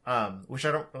 Which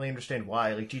I don't really understand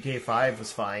why. Like GTA 5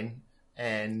 was fine,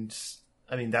 and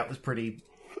I mean that was pretty,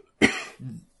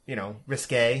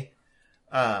 risque.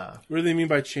 What do they mean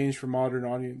by change for modern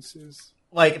audiences?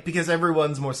 Like because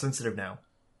everyone's more sensitive now,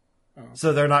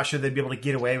 so they're not sure they'd be able to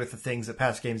get away with the things that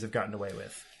past games have gotten away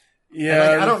with.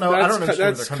 Yeah, I don't know.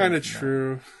 That's kind of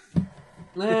true.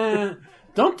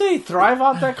 Don't they thrive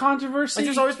off that controversy? Like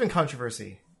there's always been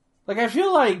controversy. Like, I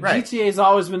feel like Right. GTA's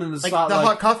always been in the Like spot. the Like,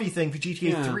 hot coffee thing for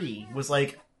GTA Yeah. 3 was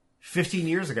like 15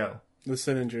 years ago. The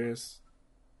San Andreas.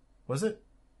 Was it?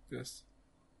 Yes.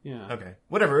 yeah. Okay.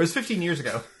 Whatever. It was 15 years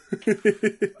ago.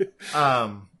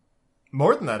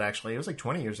 More than that, actually. It was like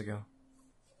 20 years ago.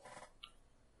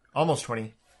 Almost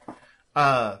 20.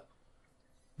 But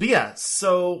yeah,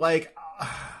 so, like,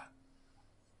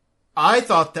 I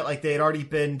thought that, like, they had already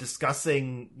been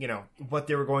discussing, you know, what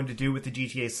they were going to do with the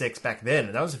GTA 6 back then,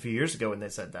 and that was a few years ago when they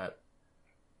said that.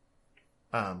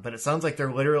 But it sounds like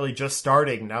they're literally just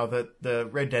starting now that the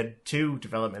Red Dead 2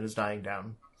 development is dying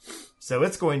down. So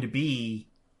it's going to be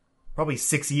probably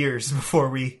 6 years before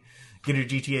we get a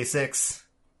GTA 6.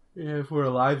 Yeah, if we're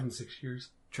alive in 6 years.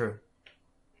 True.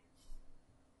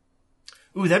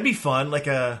 Ooh, that'd be fun. Like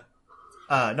a,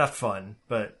 not fun,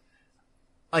 but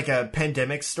like a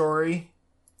pandemic story.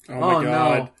 Oh my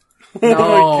god. No.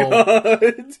 Oh my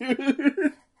god,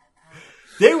 dude.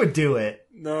 They would do it.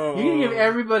 No. You're gonna give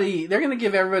everybody. They're gonna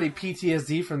give everybody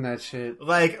PTSD from that shit.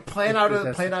 Like plan out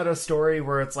That's- a story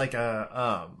where it's like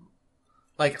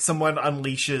like someone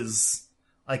unleashes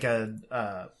like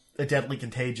a deadly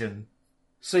contagion.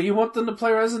 So you want them to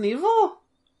play Resident Evil?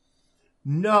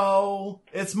 No,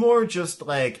 it's more just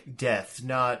like death,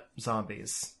 not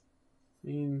zombies. I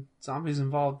mean, zombies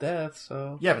involve death,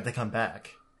 so Yeah, but they come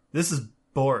back. This is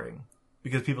boring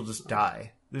because people just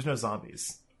die. There's no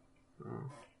zombies.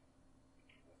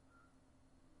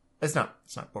 It's not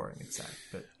boring. It's sad,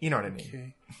 but you know what I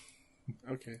mean.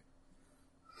 Okay.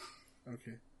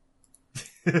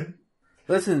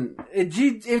 listen. If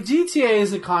GTA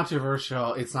isn't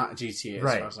controversial, it's not GTA as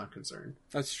Right. far as I'm concerned.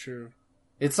 That's true.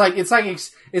 It's like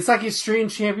Extreme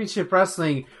Championship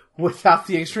Wrestling without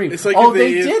the extreme. It's like oh, if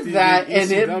they if did the that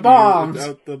and ECW it bombed.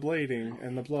 without the blading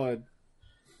and the blood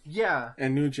Yeah,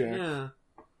 and New Jack. yeah,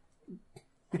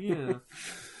 yeah.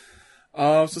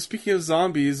 So speaking of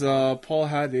zombies, Paul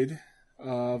Haddad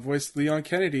voiced Leon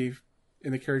Kennedy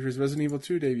in the character's Resident Evil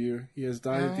 2 debut. He has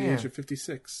died at the age of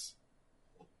 56.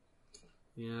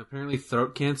 Yeah, apparently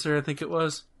throat cancer, I think it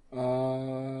was.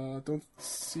 Don't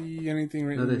see anything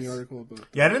written in the article about that.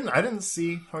 Yeah, I didn't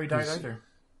see how he died either.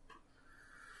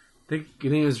 I think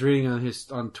I was reading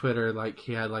on Twitter, like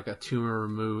he had like a tumor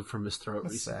removed from his throat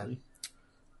That's recently.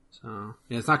 So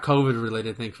yeah, it's not COVID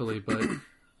related, thankfully. But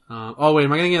oh wait,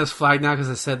 am I gonna get us flagged now because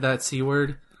I said that C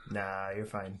word? Nah, you're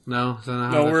fine. No, is that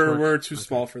not how No, that works? we're too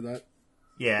small for that.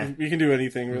 Yeah, We can do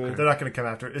anything, really. they're not going to come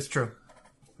after it. It's true.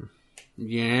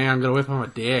 Yeah, I'm gonna whip on my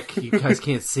dick. You guys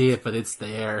can't see it, but it's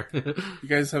there. You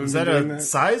guys haven't Is been that doing a that?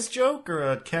 size joke or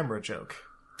a camera joke?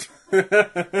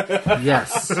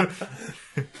 Yes,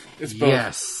 It's both.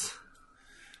 yes.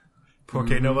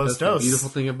 Porque no los That's the dos. beautiful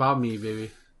thing about me,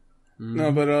 baby.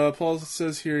 No, but Paul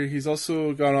says here he's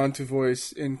also gone on to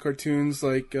voice in cartoons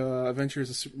like Adventures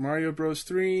of Super Mario Bros.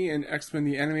 3 and X-Men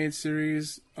the Animated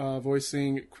Series,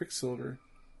 voicing Quicksilver.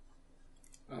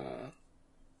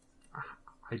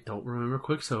 I don't remember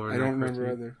Quicksilver. I don't remember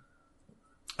either.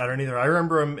 I don't either. I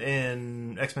remember him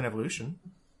in X-Men Evolution,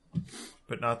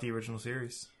 but not the original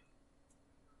series.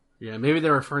 Yeah, maybe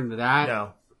they're referring to that.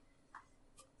 No.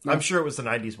 I'm sure it was the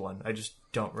 90s one. I just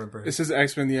don't remember. This is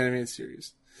X-Men the Animated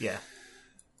Series. Yeah.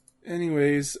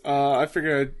 Anyways, I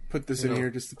figured I'd put this in Yeah. here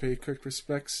just to pay quick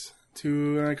respects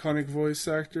to an iconic voice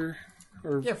actor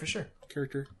or Yeah, for sure.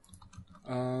 character.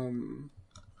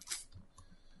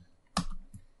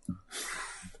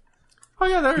 Oh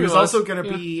yeah, there He he was was. also going to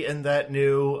Yeah. be in that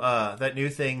new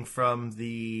thing from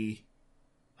the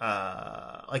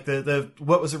like the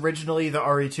what was originally the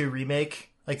RE2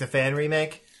 remake, like the fan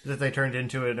remake that they turned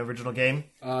into an original game.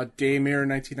 Daymare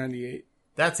 1998.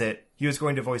 That's it. He was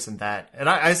going to voice in that, and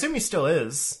I assume he still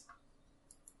is.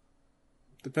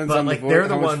 Depends But, on like, the they're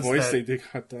the how much ones voice that- they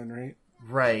got done, right?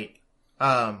 Right.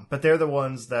 But they're the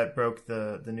ones that broke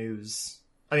the news.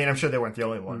 I mean, I'm sure they weren't the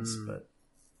only ones, but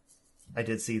I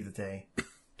did see that they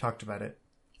talked about it.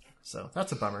 So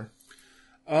that's a bummer.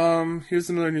 Here's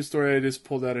another news story I just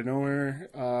pulled out of nowhere.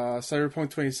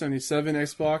 Cyberpunk 2077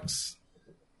 Xbox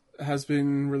has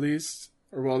been released.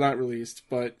 Or, well, not released,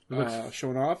 but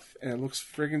shown off. And it looks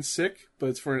friggin' sick, but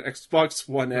it's for an Xbox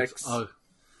One X.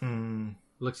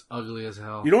 Looks ugly as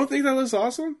hell. You don't think that looks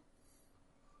awesome?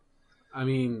 I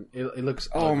mean, it looks.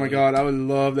 Oh ugly. my god, I would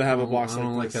love to have a box I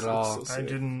don't like like this. it at all. It's so I sick.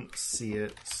 didn't see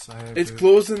it. It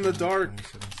glows in the dark.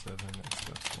 2077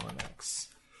 Xbox One X.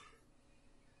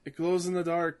 It glows in the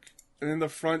dark. And then the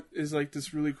front is like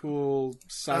this really cool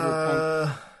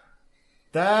cyberpunk.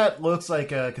 That looks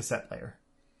like a cassette player.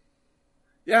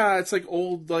 Yeah, it's like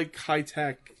old, like high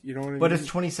tech. You know what I mean? But it's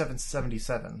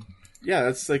 2777, yeah,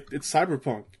 that's like it's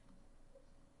cyberpunk.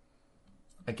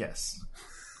 I guess.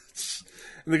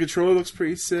 And the controller looks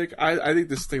pretty sick. I think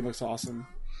this thing looks awesome.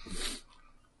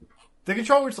 The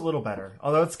controller's a little better,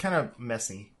 although it's kind of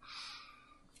messy.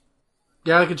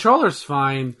 Yeah, the controller's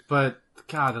fine, but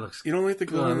God, it looks. You don't like the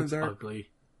glow in the dark? Ugly.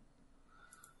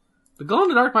 The glow in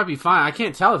the dark might be fine. I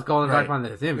can't tell if glow in the dark on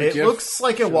this image. It looks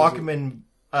like a Walkman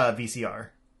VCR.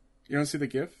 You don't see the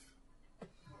GIF?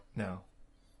 No.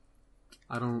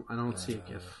 I don't see a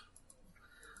GIF.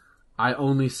 I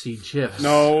only see GIFs.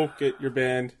 No, you're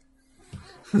banned.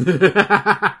 You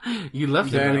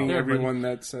left it right Banning there, everyone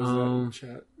that says that in the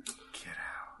chat. Get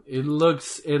out. It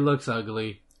looks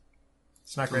ugly.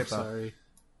 It's not great, I'm though. sorry.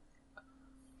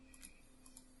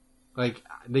 Like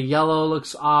the yellow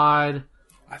looks odd.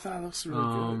 I thought it looks really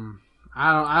good.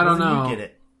 I don't know. You get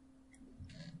it.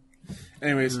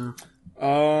 Anyways,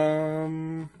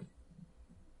 I'm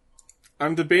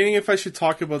debating if I should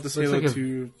talk about this Halo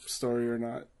 2 story or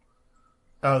not.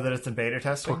 Oh, that it's in beta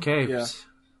testing? Okay. Yeah.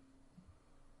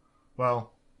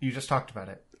 Well, you just talked about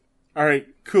it. Alright,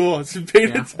 cool. It's in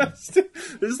beta testing.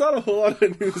 There's not a whole lot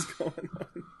of news going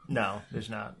on. No, there's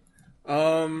not.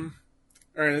 Alright,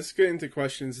 let's get into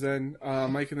questions then.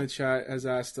 Mike in the chat has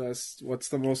asked us, what's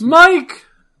the most... Mike!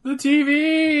 The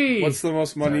TV! What's the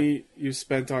most money you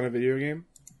spent on a video game?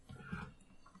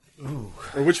 Ooh.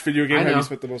 Or which video game have you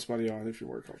spent the most money on, if you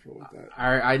were comfortable with that?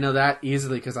 I know that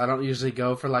easily because I don't usually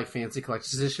go for like fancy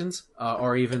collector's editions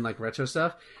or even like retro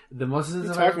stuff. The most What are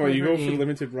you talking about? You go for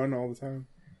limited run all the time.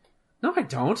 No, I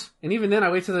don't. And even then,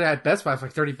 I wait till they're at Best Buy for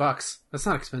like $30. That's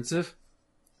not expensive.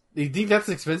 You think that's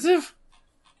expensive?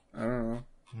 I don't know.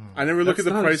 I never look at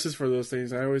the prices for those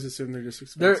things. I always assume they're just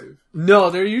expensive.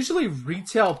 They're usually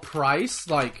retail price.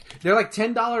 Like they're like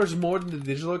 $10 more than the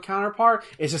digital counterpart.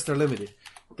 It's just they're limited.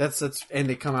 That's and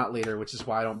they come out later, which is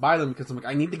why I don't buy them because I'm like,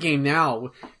 I need the game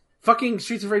now. Fucking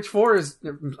Streets of Rage 4 is.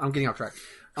 I'm getting off track.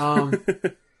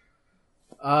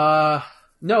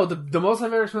 No, the most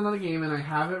I've ever spent on a game, and I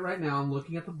have it right now. I'm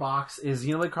looking at the box. Is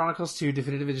Xenoblade Chronicles 2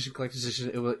 Definitive Edition Collector's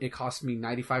Edition. It cost me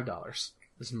 $95.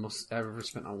 This is the most I've ever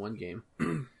spent on one game.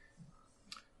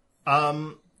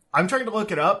 I'm trying to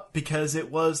look it up because it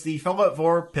was the Fallout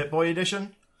 4 Pip-Boy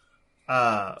edition,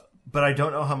 but I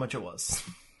don't know how much it was.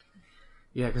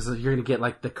 Yeah, because you're going to get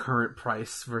like the current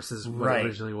price versus what it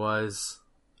originally was.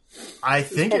 I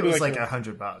think it was like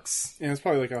 $100. Yeah, it's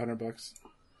probably like $100.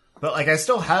 But like, I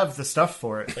still have the stuff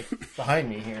for it, like behind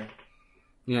me here.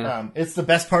 Yeah, it's the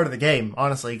best part of the game,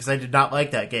 honestly, because I did not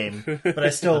like that game, but I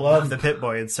still love the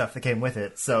Pip-Boy and stuff that came with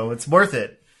it, so it's worth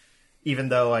it. Even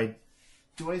though I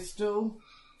still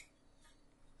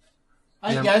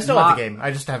like the game.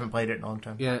 I just haven't played it in a long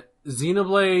time. Yeah,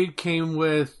 Xenoblade came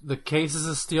with the cases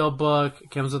of Steelbook.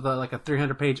 It comes with like a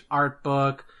 300-page art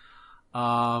book,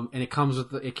 and it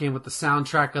came with the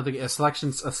soundtrack of a select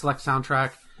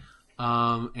soundtrack,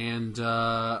 and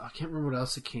I can't remember what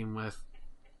else it came with.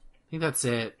 I think that's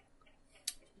it.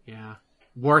 Yeah,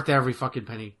 worth every fucking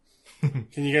penny.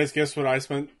 Can you guys guess what I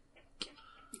spent?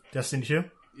 Destiny 2?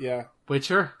 Yeah.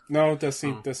 Witcher? No,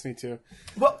 Destiny 2.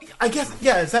 Well, I guess,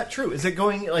 yeah, is that true? Is it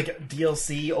going, like,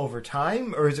 DLC over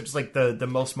time? Or is it just, like, the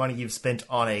most money you've spent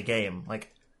on a game?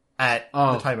 Like, at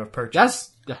the time of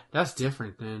purchase? That's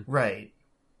different, then. Right.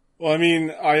 Well, I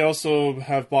mean, I also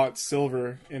have bought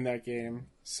silver in that game,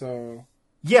 so...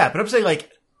 Yeah, but I'm saying, like,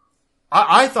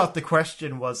 I thought the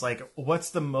question was, like,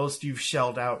 what's the most you've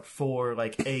shelled out for,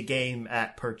 like, a game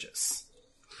at purchase?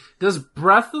 Does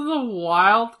Breath of the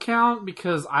Wild count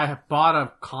because I have bought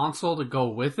a console to go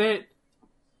with it?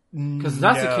 Because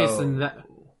that's the case, then that...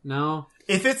 No?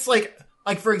 If it's, like,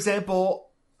 for example,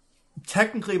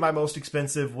 technically my most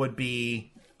expensive would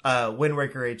be Wind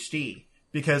Waker HD,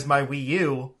 because my Wii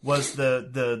U was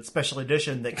the special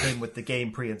edition that came with the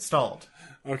game pre-installed.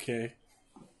 Okay.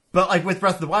 But, like, with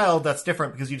Breath of the Wild, that's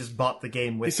different because you just bought the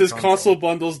game with He says console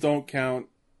bundles don't count.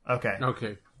 Okay.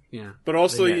 Yeah. But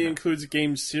also he includes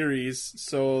game series,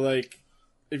 so, like,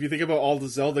 if you think about all the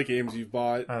Zelda games you've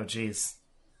bought... Oh, jeez.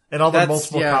 And all the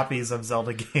multiple copies of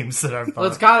Zelda games that I've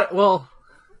bought.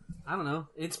 I don't know.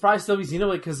 It's probably still be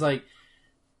Xenoblade because, like,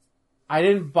 I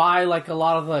didn't buy, like, a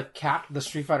lot of the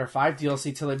Street Fighter V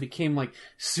DLC till it became, like,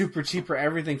 super cheap for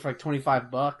everything for, like,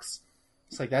 $25.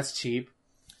 It's like, that's cheap.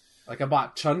 Like, I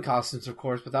bought Chun costumes, of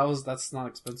course, but that's not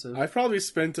expensive. I probably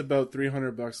spent about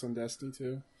 $300 on Destiny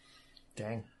 2.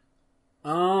 Dang.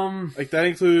 Like, that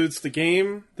includes the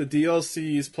game, the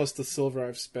DLCs, plus the silver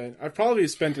I've spent. I've probably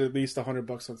spent at least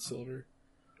 $100 on silver.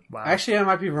 Wow. Actually, I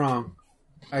might be wrong.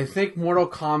 I think Mortal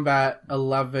Kombat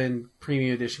 11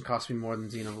 Premium Edition cost me more than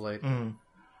Xenoblade.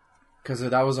 Because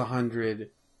that was $100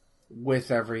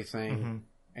 with everything.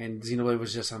 And Xenoblade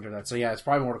was just under that. So yeah, it's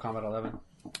probably Mortal Kombat 11.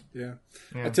 Yeah.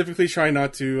 I typically try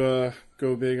not to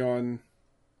go big on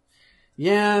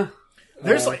Yeah.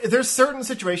 There's certain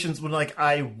situations when like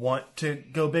I want to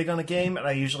go big on a game and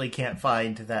I usually can't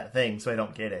find that thing, so I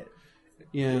don't get it.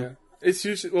 Yeah. It's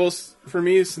usually for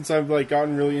me since I've like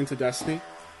gotten really into Destiny.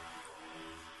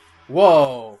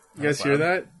 Whoa. You guys hear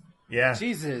that? Yeah.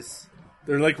 Jesus.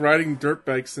 They're like riding dirt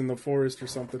bikes in the forest or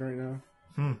something right now.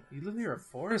 You live near a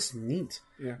forest? Neat.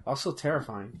 Yeah. Also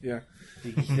terrifying. Yeah.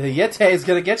 The Yeti is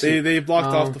going to get you. They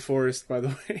blocked off the forest, by the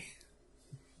way.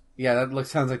 Yeah,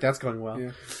 sounds like that's going well.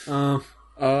 Yeah.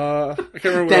 I can't remember what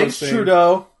I was thanks, saying.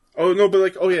 Trudeau. Oh, no, but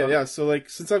like, yeah. So like,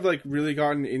 since I've like really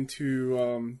gotten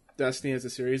into Destiny as a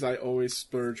series, I always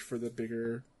splurge for the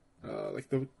bigger, like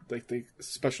the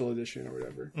special edition or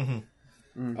whatever.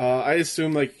 Mm-hmm. I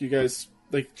assume like you guys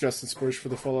like Justin splurged for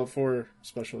the Fallout 4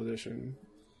 special edition.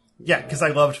 Yeah, because I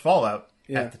loved Fallout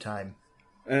Yeah. at the time.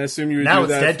 And I assume you would Now do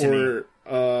it's that dead to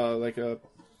for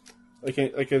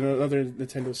like another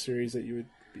Nintendo series that you would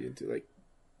be into, like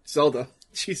Zelda.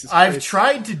 Jesus I've Christ.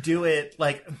 tried to do it.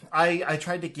 Like I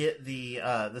tried to get the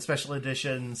special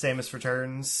edition Samus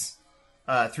Returns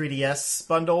 3DS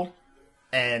bundle,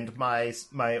 and my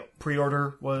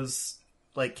pre-order was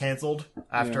like canceled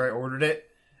after I ordered it,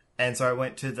 and so I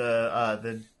went to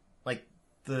the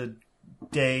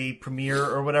day premiere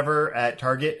or whatever at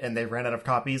Target, and they ran out of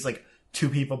copies like 2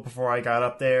 people before I got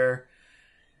up there,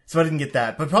 so I didn't get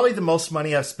that. But probably the most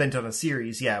money I've spent on a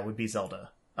series, would be Zelda.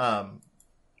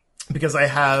 Because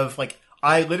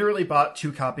I literally bought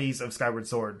 2 copies of Skyward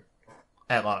Sword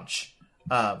at launch.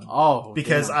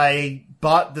 Because I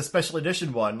bought the special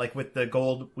edition one, like with the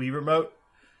gold Wii remote,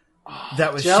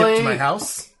 that was shipped to my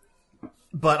house.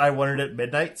 But I wanted it at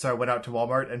midnight, so I went out to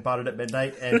Walmart and bought it at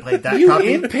midnight and played that copy.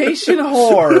 You impatient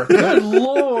whore! Good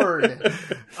lord!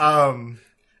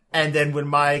 And then when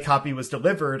my copy was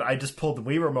delivered, I just pulled the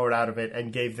Wii remote out of it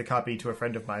and gave the copy to a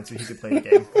friend of mine so he could play the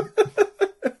game.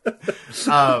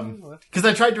 Because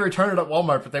I tried to return it at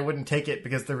Walmart, but they wouldn't take it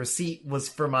because the receipt was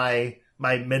for my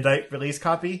midnight release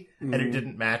copy, and it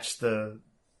didn't match the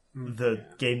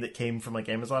game that came from like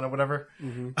Amazon or whatever.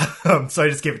 So I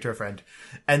just gave it to a friend.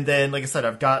 And then, like I said,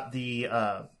 I've got the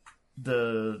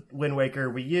Wind Waker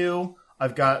Wii U.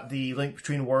 I've got the Link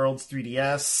Between Worlds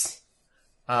 3DS.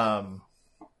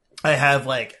 I have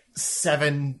like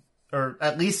 7 or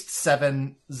at least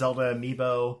 7 Zelda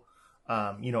amiibo.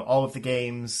 All of the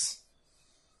games.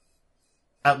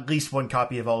 At least 1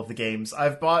 copy of all of the games.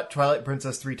 I've bought Twilight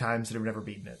Princess 3 times and have never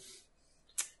beaten it.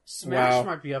 Smash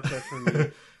might be up there for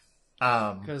me.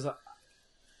 Because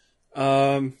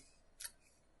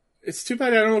it's too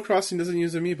bad Animal Crossing doesn't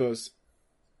use amiibos.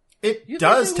 It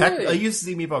does technically. It uses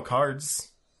the amiibo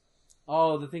cards.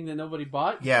 Oh, the thing that nobody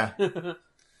bought? Yeah.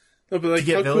 No, but like,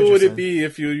 how cool would it be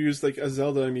if you used like a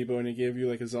Zelda amiibo and it gave you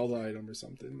like a Zelda item or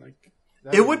something? Like,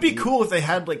 it would be cool if they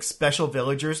had like special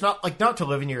villagers, not to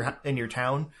live in your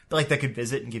town, but like that could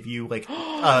visit and give you like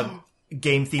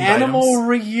game themed Animal items.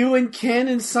 Ryu and Ken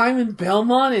and Simon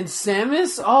Belmont and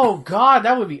Samus? Oh god,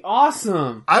 that would be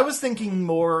awesome. I was thinking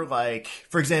more like,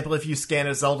 for example, if you scan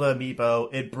a Zelda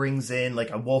amiibo, it brings in like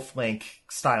a Wolf Link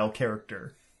style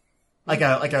character. Like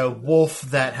a wolf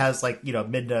that has like,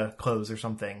 Midna clothes or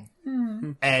something.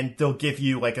 And they'll give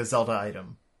you like a Zelda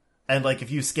item. And like if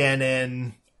you scan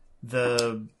in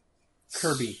the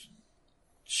Kirby.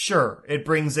 Sure, it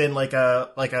brings in like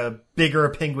a bigger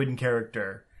penguin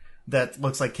character that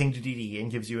looks like King Dedede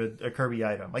and gives you a Kirby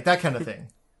item, like that kind of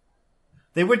thing.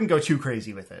 They wouldn't go too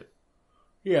crazy with it.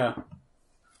 Yeah,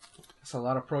 that's a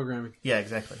lot of programming. Yeah,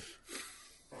 exactly.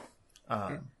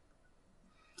 But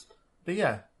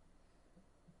yeah.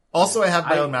 Also, I have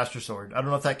my own Master Sword. I don't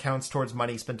know if that counts towards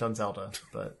money spent on Zelda,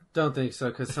 but don't think so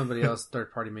because somebody else,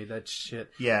 third party, made that shit.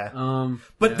 Yeah.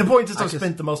 But the point is, I've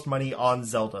spent the most money on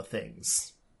Zelda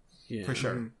things. Yeah, for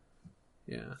sure.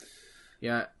 Yeah.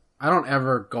 I don't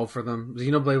ever go for them.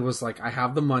 Xenoblade was like, I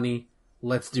have the money,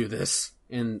 let's do this,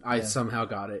 and I somehow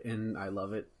got it, and I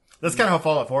love it. That's kind of how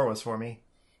Fallout 4 was for me.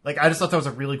 Like, I just thought that was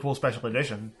a really cool special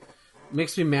edition.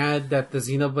 Makes me mad that the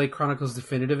Xenoblade Chronicles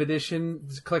Definitive Edition,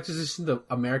 the collector's edition, the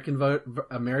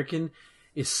American,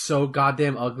 is so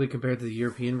goddamn ugly compared to the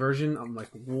European version. I'm like,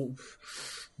 well,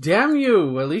 damn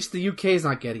you! At least the UK is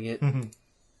not getting it.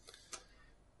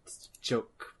 It's a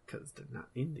joke because they're not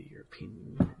in the European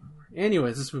Union anymore.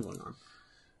 Anyways, let's move on.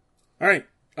 All right,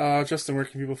 Justin, where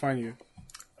can people find you?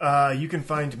 You can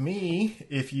find me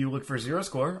if you look for Zero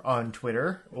Score on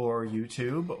Twitter or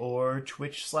YouTube or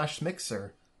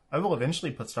Twitch/Mixer. I will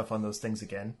eventually put stuff on those things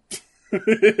again.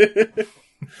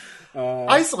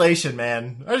 Isolation,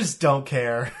 man. I just don't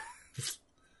care.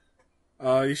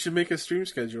 You should make a stream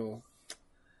schedule.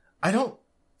 I don't...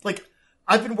 Like,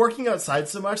 I've been working outside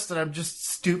so much that I'm just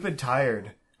stupid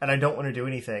tired. and I don't want to do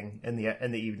anything in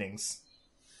the evenings.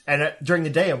 And during the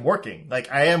day, I'm working.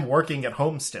 Like, I am working at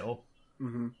home still.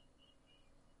 Mm-hmm.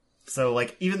 So,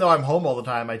 like, even though I'm home all the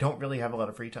time, I don't really have a lot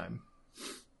of free time.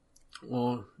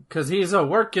 Well, because he's a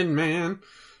working man.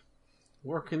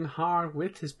 Working hard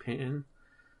with his pen.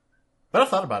 But I've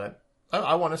thought about it.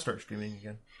 I want to start streaming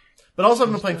again. But also,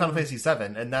 I've been playing Final Fantasy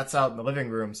VII, and that's out in the living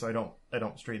room, so I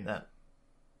don't stream that.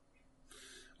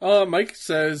 Mike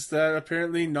says that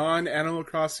apparently non-Animal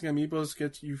Crossing amiibos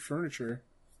get you furniture.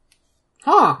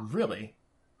 Huh. Really?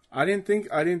 I didn't think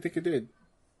it did.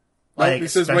 Like, he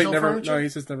says, special never. furniture? No, he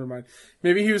says never mind.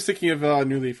 Maybe he was thinking of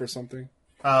New Leaf or something.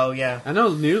 Oh, yeah. I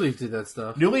know New Leaf did that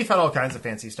stuff. New Leaf had all kinds of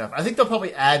fancy stuff. I think they'll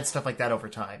probably add stuff like that over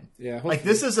time. Yeah, hopefully. Like,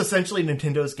 this is essentially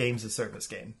Nintendo's Games as Service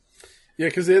game. Yeah,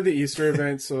 because they had the Easter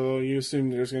event, so you assume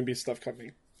there's going to be stuff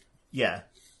coming. Yeah.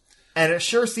 And it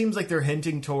sure seems like they're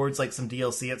hinting towards, like, some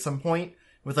DLC at some point,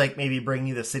 with, like, maybe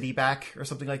bringing the city back or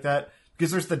something like that.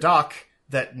 Because there's the dock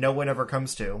that no one ever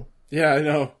comes to. Yeah, I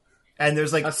know. And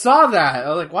there's, like... I saw that. I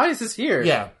was like, why is this here?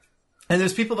 Yeah. And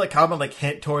there's people that come and, like,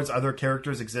 hint towards other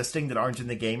characters existing that aren't in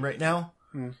the game right now.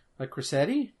 Like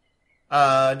Rossetti?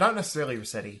 Not necessarily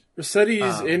Rossetti. Rossetti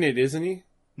is in it, isn't he?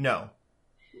 No.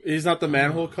 He's not the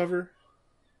manhole cover?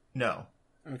 No.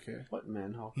 Okay. What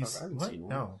manhole He's... cover? I haven't What? seen one.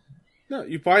 No. No,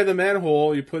 you buy the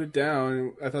manhole, you put it down,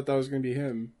 and I thought that was going to be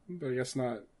him, but I guess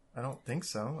not. I don't think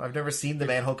so. I've never seen the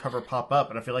manhole cover pop up,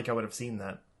 and I feel like I would have seen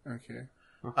that. Okay.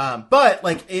 But,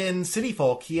 like, in City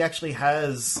Folk, he actually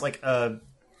has, like, a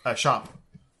shop.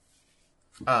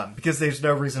 Because there's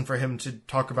no reason for him to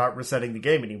talk about resetting the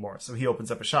game anymore, so he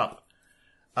opens up a shop.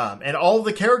 And all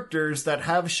the characters that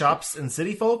have shops in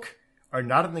City Folk are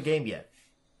not in the game yet.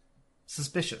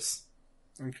 Suspicious.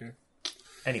 Okay.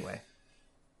 Anyway.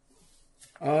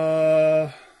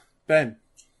 Ben.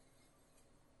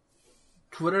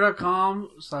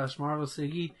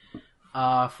 Twitter.com/MarvelSiggy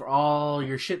for all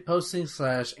your shit posting /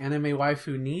 anime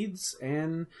waifu needs.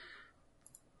 And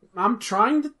I'm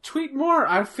trying to tweet more.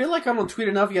 I feel like I don't tweet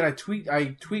enough yet. I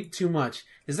tweet too much.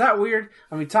 Is that weird?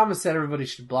 I mean, Thomas said everybody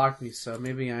should block me, so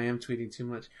maybe I am tweeting too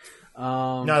much.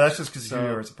 No, that's just because you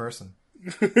are as a person.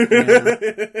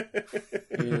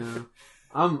 Yeah.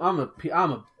 I'm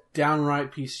a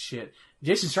downright piece of shit.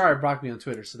 Jason Schreier blocked me on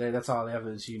Twitter, so that's all the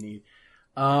evidence you need.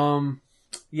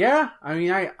 Yeah, I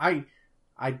mean, I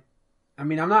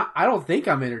don't think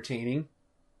I'm entertaining,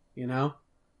 you know,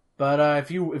 but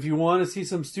if you want to see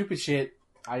some stupid shit,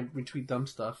 I retweet dumb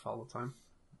stuff all the time.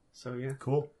 So yeah,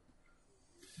 cool.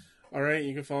 All right,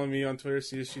 you can follow me on Twitter,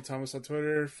 CSG Thomas on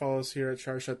Twitter. Follow us here at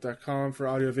charshot.com for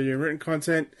audio, video, and written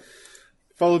content.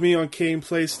 Follow me on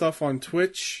Gameplay stuff on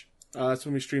Twitch. That's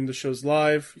when we stream the shows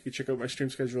live. You can check out my stream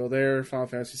schedule there. Final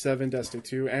Fantasy VII, Destiny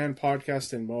 2, and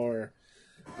podcast and more.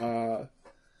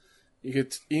 You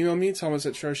could email me,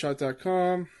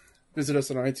 thomas@charshot.com. Visit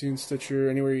us on iTunes, Stitcher,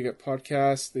 anywhere you get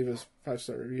podcasts. Leave us a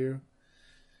 5-star review.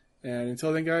 And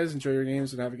until then, guys, enjoy your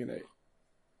games and have a good night.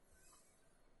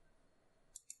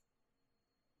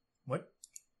 What?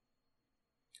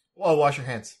 Well, wash your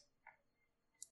hands.